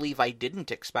can't believe I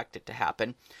didn't expect it to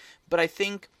happen. But I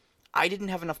think I didn't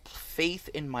have enough faith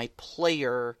in my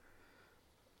player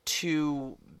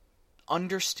to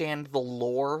understand the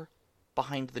lore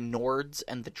behind the Nords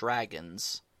and the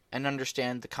dragons, and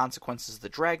understand the consequences of the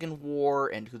Dragon War,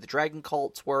 and who the dragon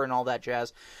cults were, and all that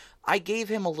jazz. I gave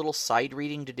him a little side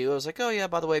reading to do. I was like, oh yeah,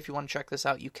 by the way, if you want to check this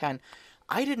out, you can.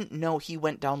 I didn't know he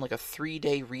went down like a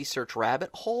 3-day research rabbit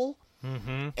hole,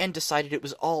 and decided it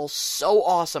was all so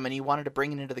awesome, and he wanted to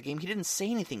bring it into the game. He didn't say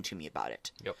anything to me about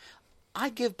it. Yep. I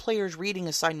give players reading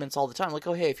assignments all the time, like,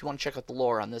 oh hey, if you want to check out the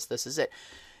lore on this, this is it.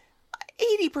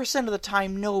 80% of the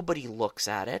time, nobody looks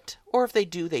at it. Or if they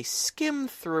do, they skim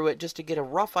through it just to get a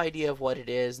rough idea of what it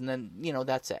is, and then,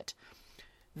 that's it.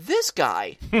 This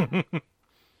guy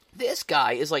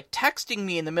is like texting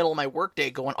me in the middle of my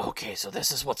workday going, okay, so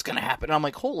this is what's going to happen. And I'm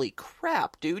like, holy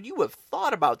crap, dude, you have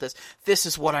thought about this. This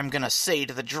is what I'm going to say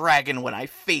to the dragon when I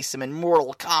face him in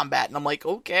Mortal Kombat. And I'm like,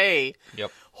 okay.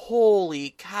 Yep.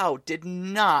 Holy cow, did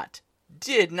not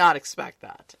expect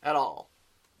that at all.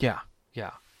 Yeah.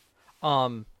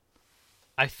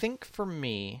 I think for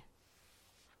me,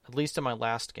 at least in my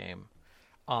last game,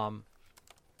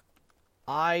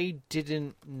 I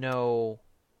didn't know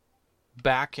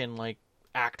back in like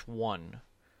Act 1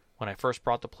 when I first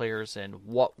brought the players in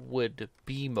what would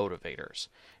be motivators.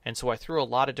 And so I threw a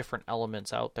lot of different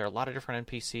elements out there, a lot of different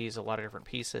NPCs, a lot of different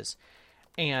pieces.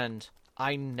 And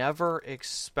I never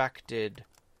expected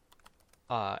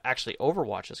actually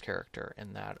Overwatch's character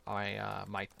in that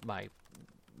my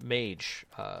mage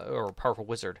or powerful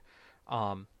wizard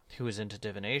who is into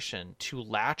divination to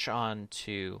latch on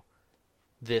to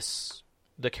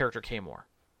the character Kaymor,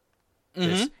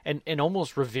 and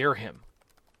almost revere him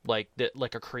like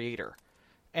a creator.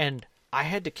 And I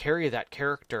had to carry that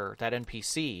character, that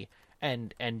NPC,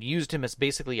 and used him as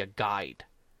basically a guide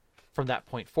from that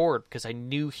point forward, because I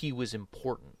knew he was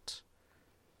important.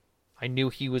 I knew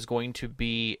he was going to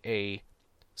be a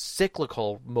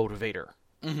cyclical motivator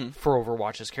for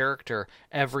Overwatch's character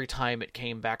every time it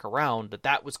came back around,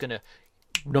 that was going to,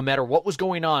 no matter what was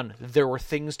going on, there were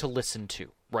things to listen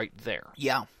to right there.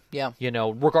 Yeah.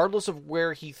 Regardless of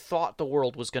where he thought the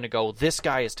world was going to go, this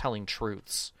guy is telling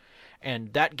truths.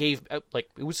 And that gave,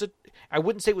 I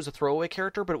wouldn't say it was a throwaway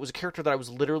character, but it was a character that I was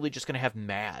literally just going to have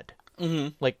mad.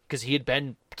 Because he had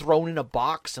been thrown in a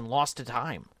box and lost to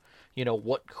time.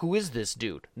 Who is this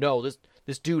dude? No,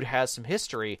 this dude has some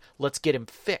history. Let's get him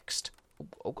fixed.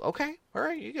 Okay, all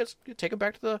right, you guys take him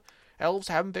back to the elves,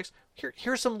 have him fixed.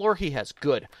 Here's some lore he has.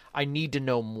 Good. I need to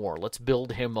know more. Let's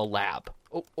build him a lab.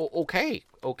 Okay,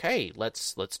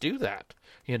 let's do that.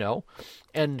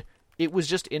 And it was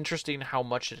just interesting how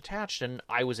much it attached, and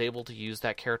I was able to use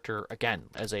that character again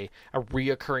as a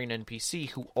reoccurring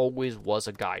NPC who always was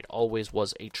a guide, always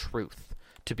was a truth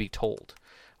to be told.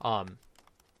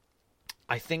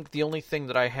 I think the only thing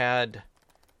that I had,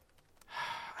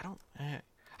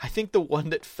 I think the one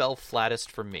that fell flattest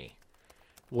for me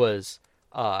was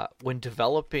when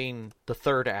developing the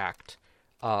third act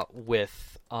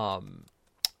with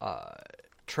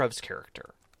Trev's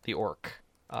character, the orc,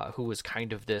 who was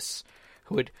kind of this,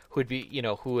 who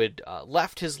had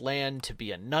left his land to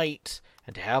be a knight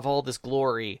and to have all this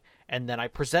glory. And then I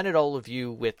presented all of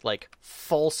you with like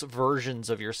false versions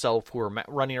of yourself who were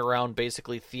running around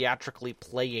basically theatrically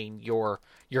playing your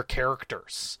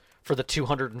characters for the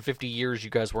 250 years you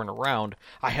guys weren't around.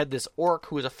 I had this orc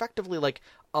who was effectively like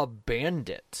a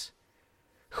bandit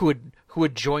who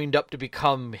had joined up to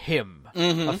become him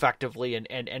effectively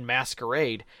and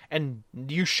masquerade. And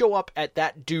you show up at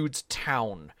that dude's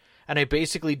town and I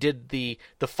basically did the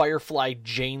Firefly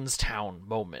Janestown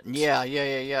moment.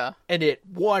 Yeah. And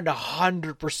it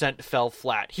 100% fell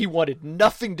flat. He wanted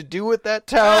nothing to do with that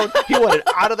town. He wanted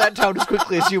out of that town as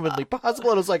quickly as humanly possible.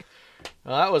 And I was like,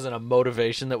 well, that wasn't a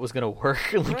motivation that was going to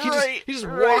work. Like, he just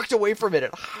walked away from it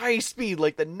at high speed.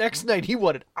 Like, the next night, he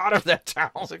wanted out of that town.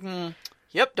 I was like,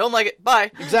 yep, don't like it. Bye.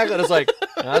 Exactly. I was like,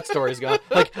 that story's gone.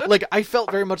 Like I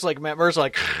felt very much like Matt Mercer,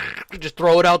 like, just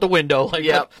throw it out the window. Like,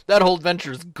 that whole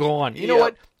adventure's gone. You know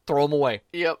what? Throw them away.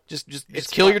 Yep.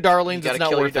 Just kill your darlings. You it's not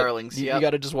kill worth your darlings. it. You got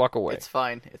to just walk away. It's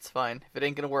fine. If it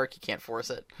ain't going to work, you can't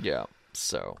force it. Yeah.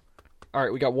 So... All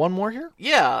right, we got one more here?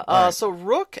 Yeah, right. So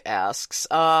Rook asks,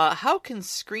 how can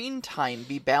screen time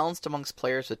be balanced amongst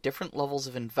players with different levels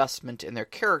of investment in their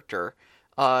character's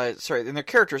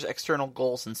external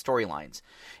goals and storylines,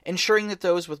 ensuring that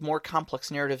those with more complex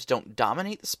narratives don't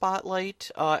dominate the spotlight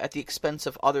at the expense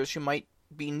of others who might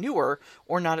be newer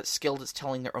or not as skilled at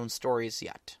telling their own stories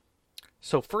yet?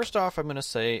 So first off, I'm going to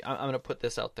say, I'm going to put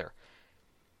this out there.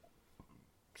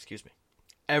 Excuse me.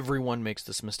 Everyone makes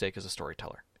this mistake as a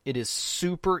storyteller. It is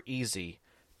super easy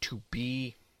to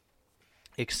be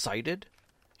excited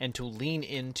and to lean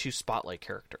into spotlight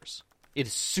characters. It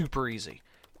is super easy.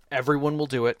 Everyone will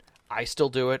do it. I still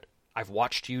do it. I've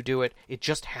watched you do it. It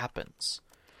just happens.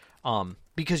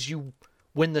 Because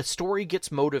when the story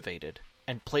gets motivated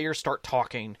and players start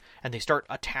talking and they start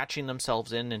attaching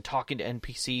themselves in and talking to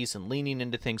NPCs and leaning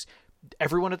into things,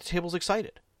 everyone at the table is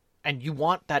excited. And you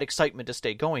want that excitement to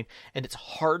stay going, and it's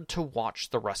hard to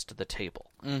watch the rest of the table.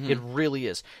 Mm-hmm. It really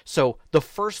is. So the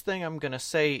first thing I'm going to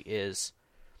say is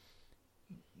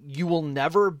you will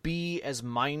never be as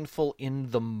mindful in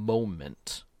the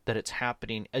moment that it's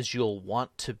happening as you'll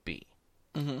want to be.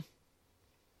 Mm-hmm.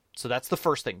 So that's the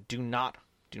first thing. Do not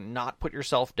put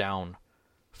yourself down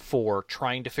for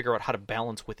trying to figure out how to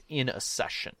balance within a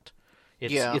session.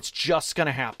 It's just going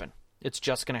to happen. It's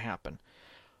just going to happen.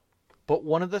 But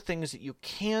one of the things that you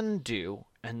can do,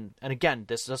 and again,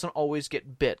 this doesn't always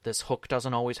get bit, this hook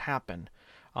doesn't always happen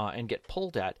and get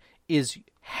pulled at, is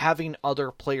having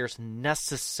other players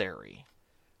necessary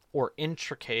or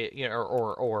intricate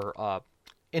or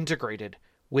integrated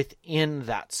within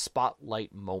that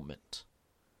spotlight moment.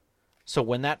 So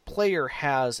when that player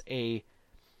has an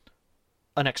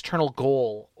external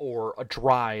goal or a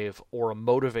drive or a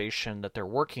motivation that they're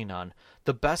working on,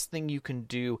 the best thing you can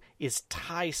do is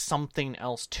tie something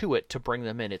else to it to bring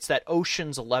them in. It's that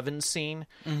Ocean's 11 scene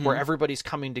where everybody's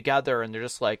coming together and they're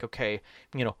just like, okay,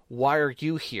 why are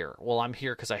you here? Well, I'm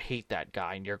here because I hate that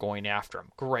guy and you're going after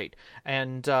him. Great.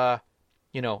 And, so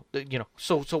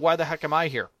why the heck am I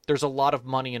here? There's a lot of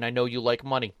money and I know you like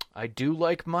money. I do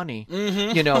like money.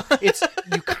 Mm-hmm.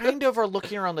 You kind of are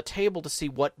looking around the table to see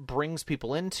what brings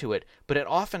people into it, but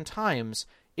oftentimes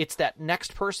it's that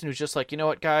next person who's just like, you know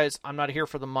what, guys, I'm not here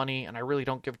for the money, and I really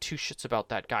don't give two shits about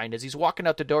that guy. And as he's walking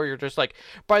out the door, you're just like,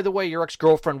 by the way, your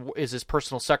ex-girlfriend is his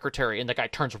personal secretary. And the guy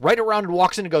turns right around and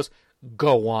walks in and goes,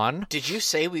 go on. Did you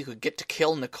say we could get to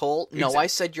kill Nicole? No, I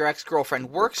said your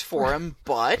ex-girlfriend works for him,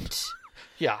 but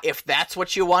yeah, if that's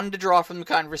what you wanted to draw from the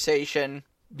conversation.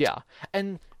 Yeah,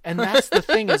 and that's the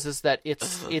thing is that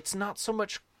it's not so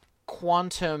much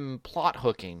quantum plot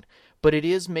hooking, but it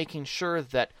is making sure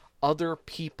that other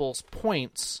people's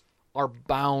points are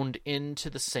bound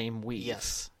into the same weave.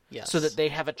 Yes. So that they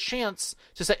have a chance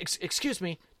to say, excuse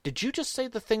me, did you just say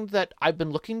the thing that I've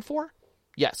been looking for?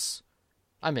 Yes.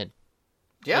 I'm in.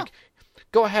 Yeah. Like,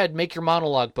 go ahead, make your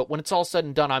monologue, but when it's all said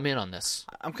and done, I'm in on this.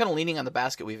 I'm kind of leaning on the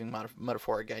basket weaving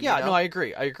metaphor again. Yeah, no, I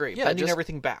agree. Yeah, bending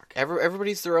everything back.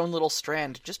 Everybody's their own little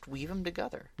strand. Just weave them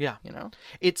together. Yeah.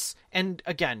 And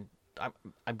again,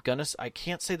 I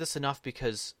can't say this enough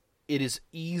because it is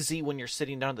easy when you're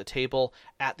sitting down at the table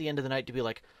at the end of the night to be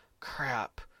like,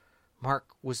 crap, Mark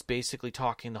was basically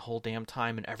talking the whole damn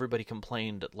time and everybody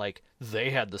complained that, like,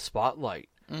 they had the spotlight,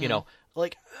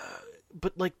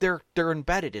 but like they're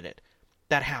embedded in it.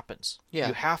 That happens. Yeah.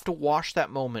 You have to wash that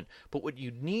moment, but what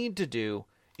you need to do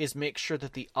is make sure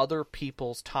that the other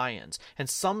people's tie-ins, and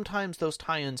sometimes those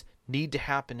tie-ins need to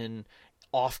happen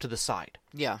off to the side.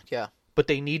 Yeah. But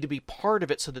they need to be part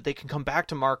of it so that they can come back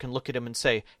to Mark and look at him and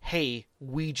say, hey,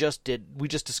 we just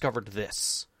discovered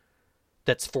this.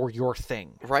 That's for your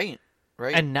thing. Right.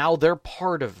 And now they're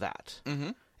part of that.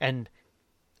 Mm-hmm. And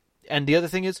the other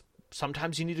thing is,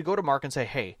 sometimes you need to go to Mark and say,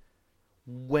 hey,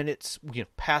 when it's,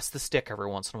 pass the stick every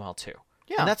once in a while too.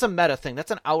 Yeah. And that's a meta thing. That's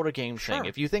an out-of-game Sure. thing.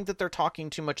 If you think that they're talking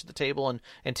too much at the table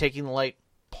and taking the light,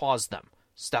 pause them.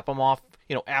 Step them off,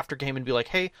 after game and be like,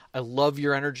 hey, I love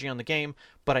your energy on the game,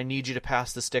 but I need you to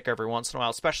pass the stick every once in a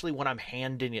while, especially when I'm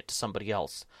handing it to somebody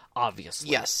else, obviously.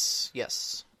 Yes.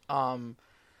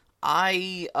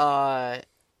 I've got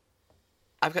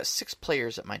 6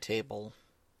 players at my table,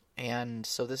 and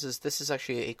so this is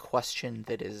actually a question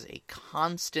that is a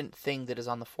constant thing that is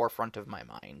on the forefront of my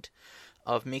mind,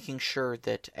 of making sure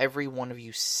that every one of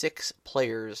you 6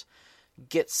 players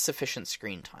gets sufficient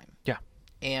screen time. Yeah.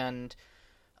 And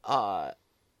a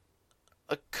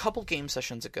couple game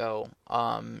sessions ago,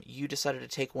 you decided to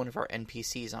take one of our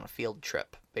NPCs on a field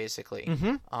trip, basically,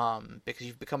 because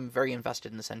you've become very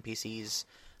invested in this NPC's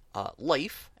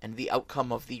life and the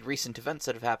outcome of the recent events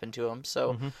that have happened to him.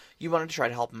 So you wanted to try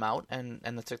to help him out, and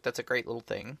that's a great little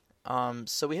thing.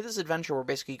 So we had this adventure where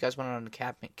basically you guys went on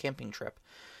a camping trip,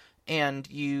 and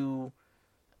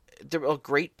a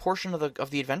great portion of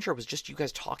the adventure was just you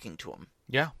guys talking to him.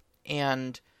 Yeah.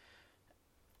 And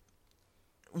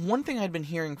one thing I'd been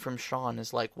hearing from Sean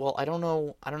is like, well, I don't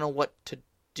know what to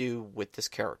do with this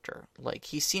character. Like,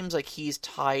 he seems like he's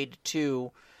tied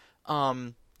to,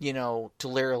 to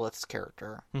Lyrillith's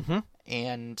character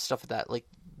and stuff like that. Like,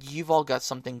 you've all got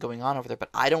something going on over there, but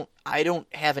I don't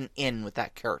have an in with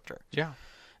that character. Yeah.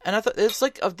 And I thought it's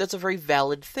like that's a very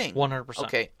valid thing. 100%.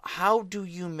 Okay, how do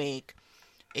you make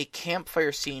a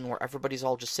campfire scene where everybody's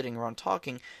all just sitting around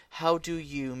talking? How do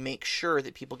you make sure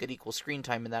that people get equal screen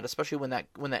time in that, especially when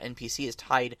that NPC is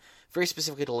tied very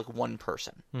specifically to like one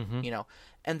person,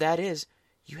 And that is,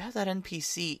 you have that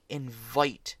NPC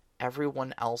invite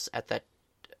everyone else at that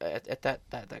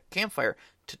campfire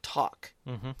to talk.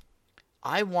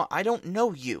 I don't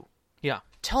know you. Yeah.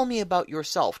 Tell me about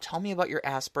yourself. Tell me about your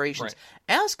aspirations.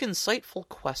 Right. Ask insightful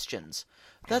questions.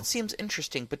 That seems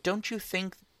interesting, but don't you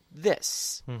think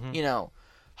this?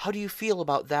 How do you feel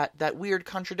about that weird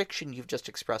contradiction you've just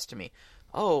expressed to me?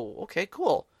 Oh, okay,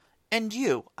 cool. And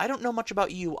you? I don't know much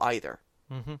about you either.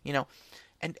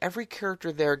 And every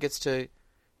character there gets to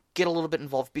get a little bit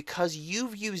involved because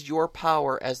you've used your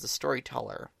power as the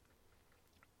storyteller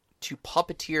to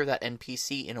puppeteer that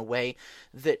NPC in a way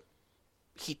that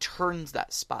he turns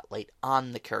that spotlight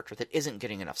on the character that isn't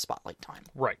getting enough spotlight time.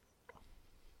 Right.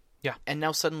 Yeah. And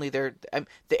now suddenly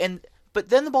but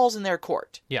then the ball's in their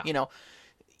court. Yeah.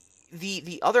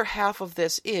 The other half of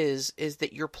this is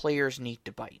that your players need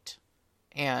to bite.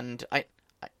 And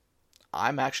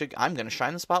I'm going to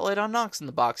shine the spotlight on Knox in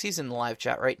the box. He's in the live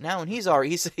chat right now, and he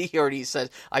already said,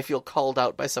 I feel called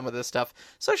out by some of this stuff.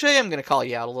 So actually, I'm going to call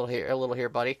you out a little here,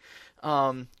 buddy.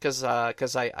 Because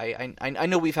I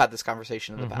know we've had this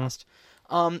conversation in the past.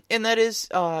 And that is,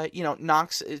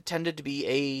 Knox tended to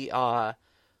be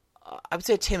I would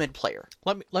say a timid player.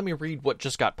 Let me read what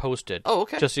just got posted. Oh,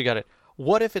 okay. Just so you got it.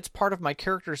 What if it's part of my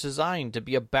character's design to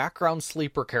be a background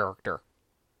sleeper character?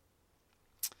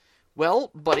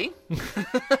 Well, buddy,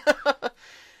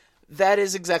 that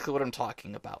is exactly what I'm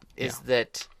talking about.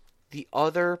 That the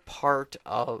other part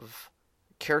of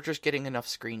characters getting enough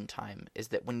screen time is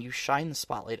that when you shine the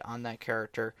spotlight on that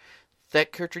character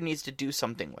needs to do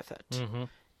something with it.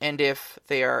 And if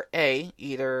they are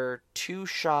either too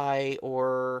shy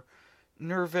or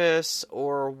nervous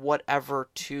or whatever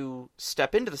to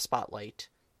step into the spotlight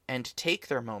and take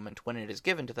their moment when it is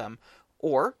given to them,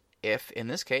 or if, in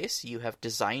this case, you have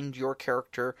designed your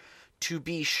character to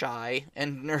be shy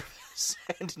and nervous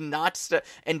and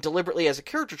and deliberately, as a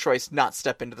character choice, not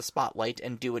step into the spotlight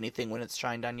and do anything when it's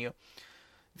shined on you,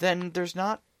 then there's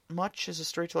not much as a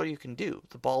storyteller you can do.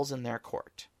 The ball's in their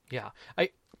court. Yeah.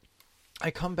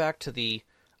 I come back to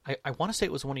I want to say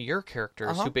it was one of your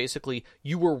characters who basically,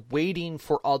 you were waiting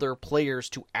for other players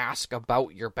to ask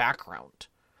about your background.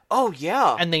 Oh,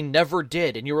 yeah. And they never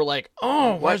did. And you were like,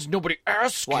 why is nobody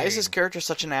asking? Why is this character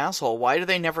such an asshole? Why do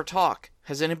they never talk?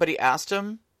 Has anybody asked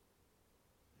him?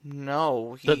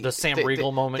 No. The Sam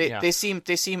Riegel moment, yeah. They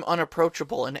seem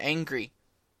unapproachable and angry.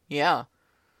 Yeah.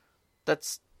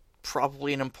 That's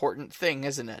probably an important thing,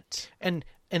 isn't it? And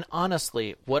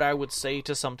honestly, what I would say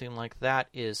to something like that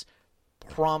is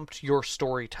prompt your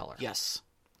storyteller. Yes.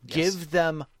 Give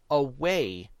them a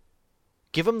way.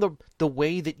 Give them the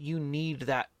way that you need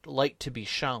that light to be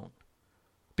shown.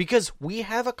 Because we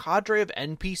have a cadre of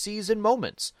NPCs and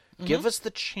moments. Give us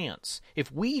the chance. If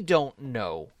we don't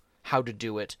know how to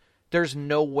do it, there's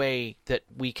no way that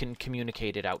we can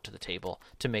communicate it out to the table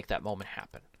to make that moment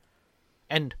happen.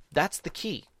 And that's the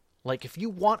key. Like, if you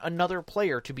want another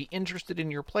player to be interested in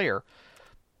your player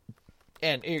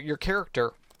and your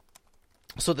character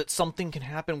so that something can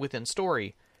happen within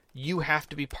story, you have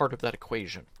to be part of that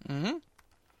equation.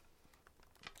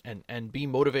 And be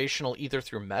motivational either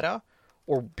through meta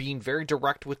or being very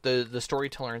direct with the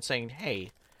storyteller and saying,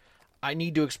 hey, I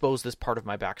need to expose this part of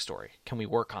my backstory. Can we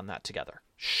work on that together?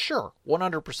 Sure,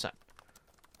 100%.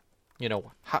 You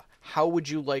know, how would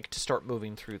you like to start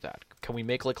moving through that? Can we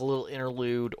make like a little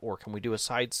interlude, or can we do a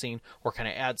side scene, or can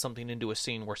I add something into a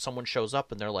scene where someone shows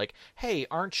up and they're like, hey,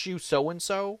 aren't you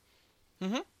so-and-so?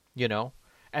 Mm-hmm. You know?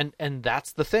 And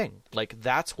that's the thing. Like,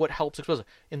 that's what helps expose it.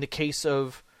 In the case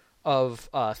of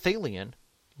Thalion,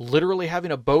 literally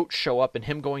having a boat show up and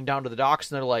him going down to the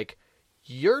docks, and they're like,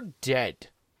 you're dead.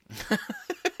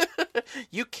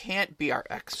 You can't be our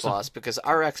ex-boss because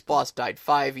our ex-boss died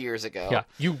 5 years ago. Yeah,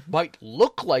 you might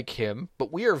look like him,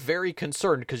 but we are very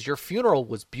concerned because your funeral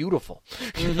was beautiful.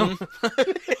 You know?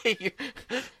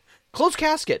 Closed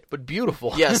casket, but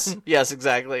beautiful. Yes,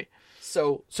 exactly.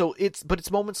 So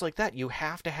it's moments like that. You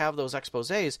have to have those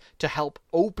exposés to help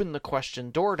open the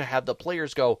question door to have the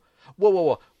players go,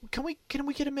 whoa. Can we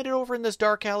get a minute over in this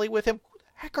dark alley with him?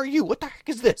 Heck are you? What the heck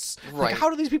is this? Right. Like,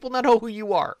 how do these people not know who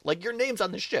you are? Like, your name's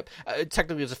on the ship.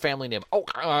 Technically, it's a family name. Oh,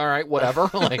 all right, whatever.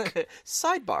 Like,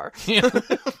 sidebar. Yeah.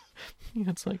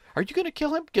 It's like, are you going to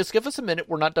kill him? Just give us a minute.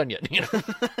 We're not done yet. You know?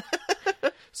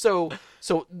 So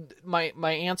my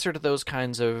answer to those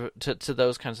kinds of to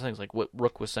those kinds of things, like what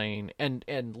Rook was saying,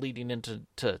 and leading into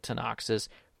to Nox, is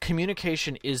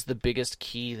communication is the biggest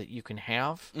key that you can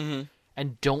have. Mm-hmm.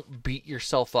 And don't beat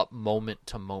yourself up moment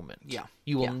to moment. Yeah.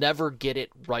 You will never get it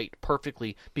right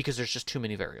perfectly because there's just too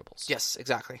many variables. Yes,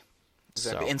 exactly.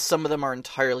 So. And some of them are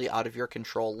entirely out of your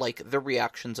control, like the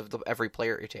reactions of every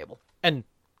player at your table. And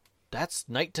that's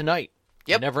night to night.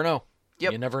 Yep. You never know.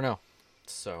 Yep. You never know.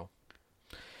 So.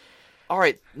 All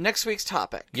right, next week's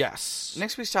topic. Yes.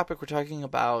 Next week's topic, we're talking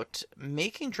about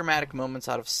making dramatic moments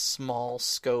out of small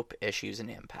scope issues and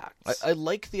impacts. I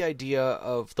like the idea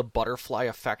of the butterfly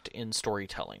effect in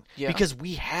storytelling. Yeah. Because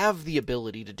we have the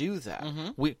ability to do that.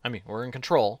 Mm-hmm. We're in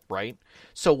control, right?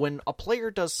 So when a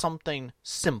player does something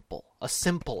simple, a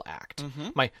simple act.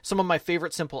 Mm-hmm. Some of my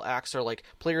favorite simple acts are like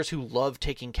players who love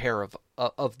taking care of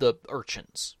the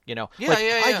urchins, you know? Yeah.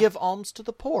 I give alms to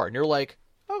the poor. And you're like,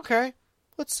 okay,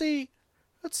 let's see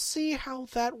how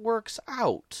that works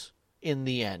out in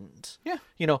the end. Yeah.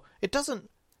 You know, it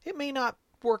may not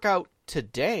work out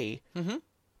today, mm-hmm.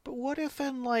 but what if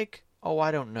in like,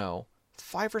 I don't know,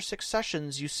 5 or 6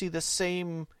 sessions you see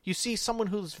someone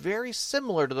who's very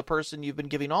similar to the person you've been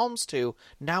giving alms to,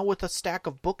 now with a stack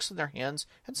of books in their hands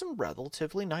and some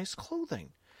relatively nice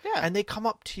clothing. Yeah. And they come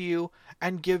up to you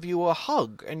and give you a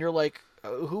hug, and you're like,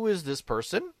 who is this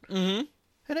person? Mm-hmm.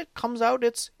 And it comes out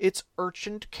it's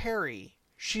Urchin Carrie.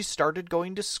 She started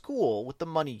going to school with the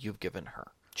money you've given her.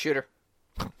 Shoot her.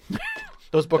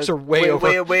 Those books are way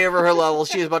over her level.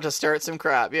 She's about to start some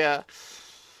crap. Yeah.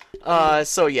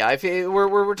 So yeah,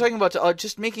 we're talking about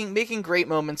just making great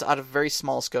moments out of very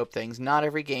small scope things. Not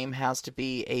every game has to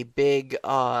be a big,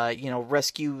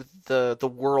 rescue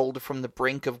the world from the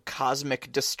brink of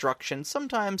cosmic destruction.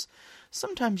 Sometimes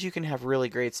you can have really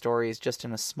great stories just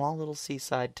in a small little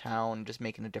seaside town, just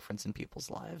making a difference in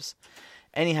people's lives.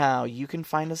 Anyhow, you can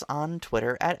find us on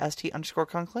Twitter at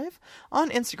 @ST_Conclave, on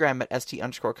Instagram at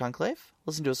 @ST_Conclave.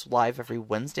 Listen to us live every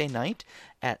Wednesday night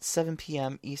at 7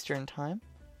 p.m. Eastern Time.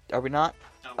 Are we not?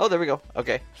 Oh, there we go.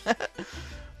 Okay.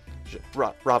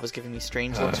 Rob is giving me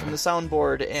strange looks from the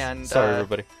soundboard. And sorry,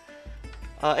 everybody.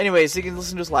 Anyways, you can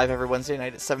listen to us live every Wednesday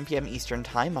night at 7 p.m. Eastern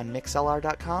Time on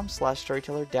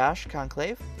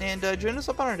mixlr.com/storyteller-conclave. And join us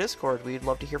up on our Discord. We'd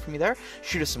love to hear from you there.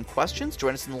 Shoot us some questions.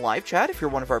 Join us in the live chat if you're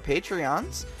one of our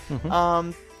Patreons.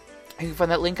 Mm-hmm. You can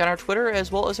find that link on our Twitter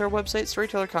as well as our website,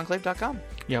 storytellerconclave.com.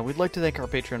 Yeah, we'd like to thank our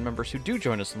Patreon members who do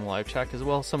join us in the live chat, as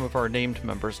well as some of our named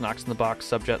members, Knox in the Box,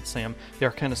 Subjet, Sam, The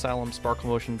Arcane Asylum, Sparkle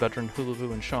Motion, Veteran,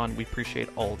 Hulu, and Sean. We appreciate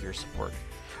all of your support.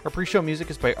 Our pre-show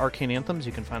music is by Arcane Anthems.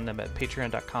 You can find them at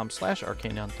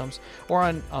patreon.com/arcaneanthems or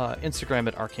on Instagram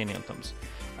at Arcane Anthems.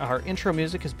 Our intro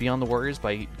music is Beyond the Warriors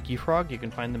by Geefrog. You can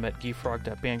find them at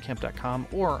geefrog.bandcamp.com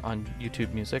or on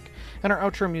YouTube Music. And our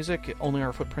outro music, Only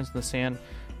Our Footprints in the Sand,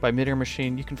 by Midair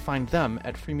Machine. You can find them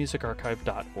at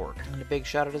freemusicarchive.org. And a big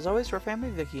shout out as always to our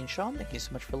family, Vicky and Sean. Thank you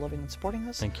so much for loving and supporting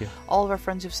us. Thank you. All of our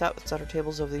friends who've sat with us at our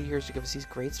tables over the years to give us these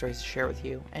great stories to share with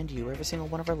you, and you, every single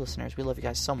one of our listeners. We love you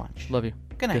guys so much. Love you.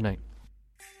 Good night. Good night.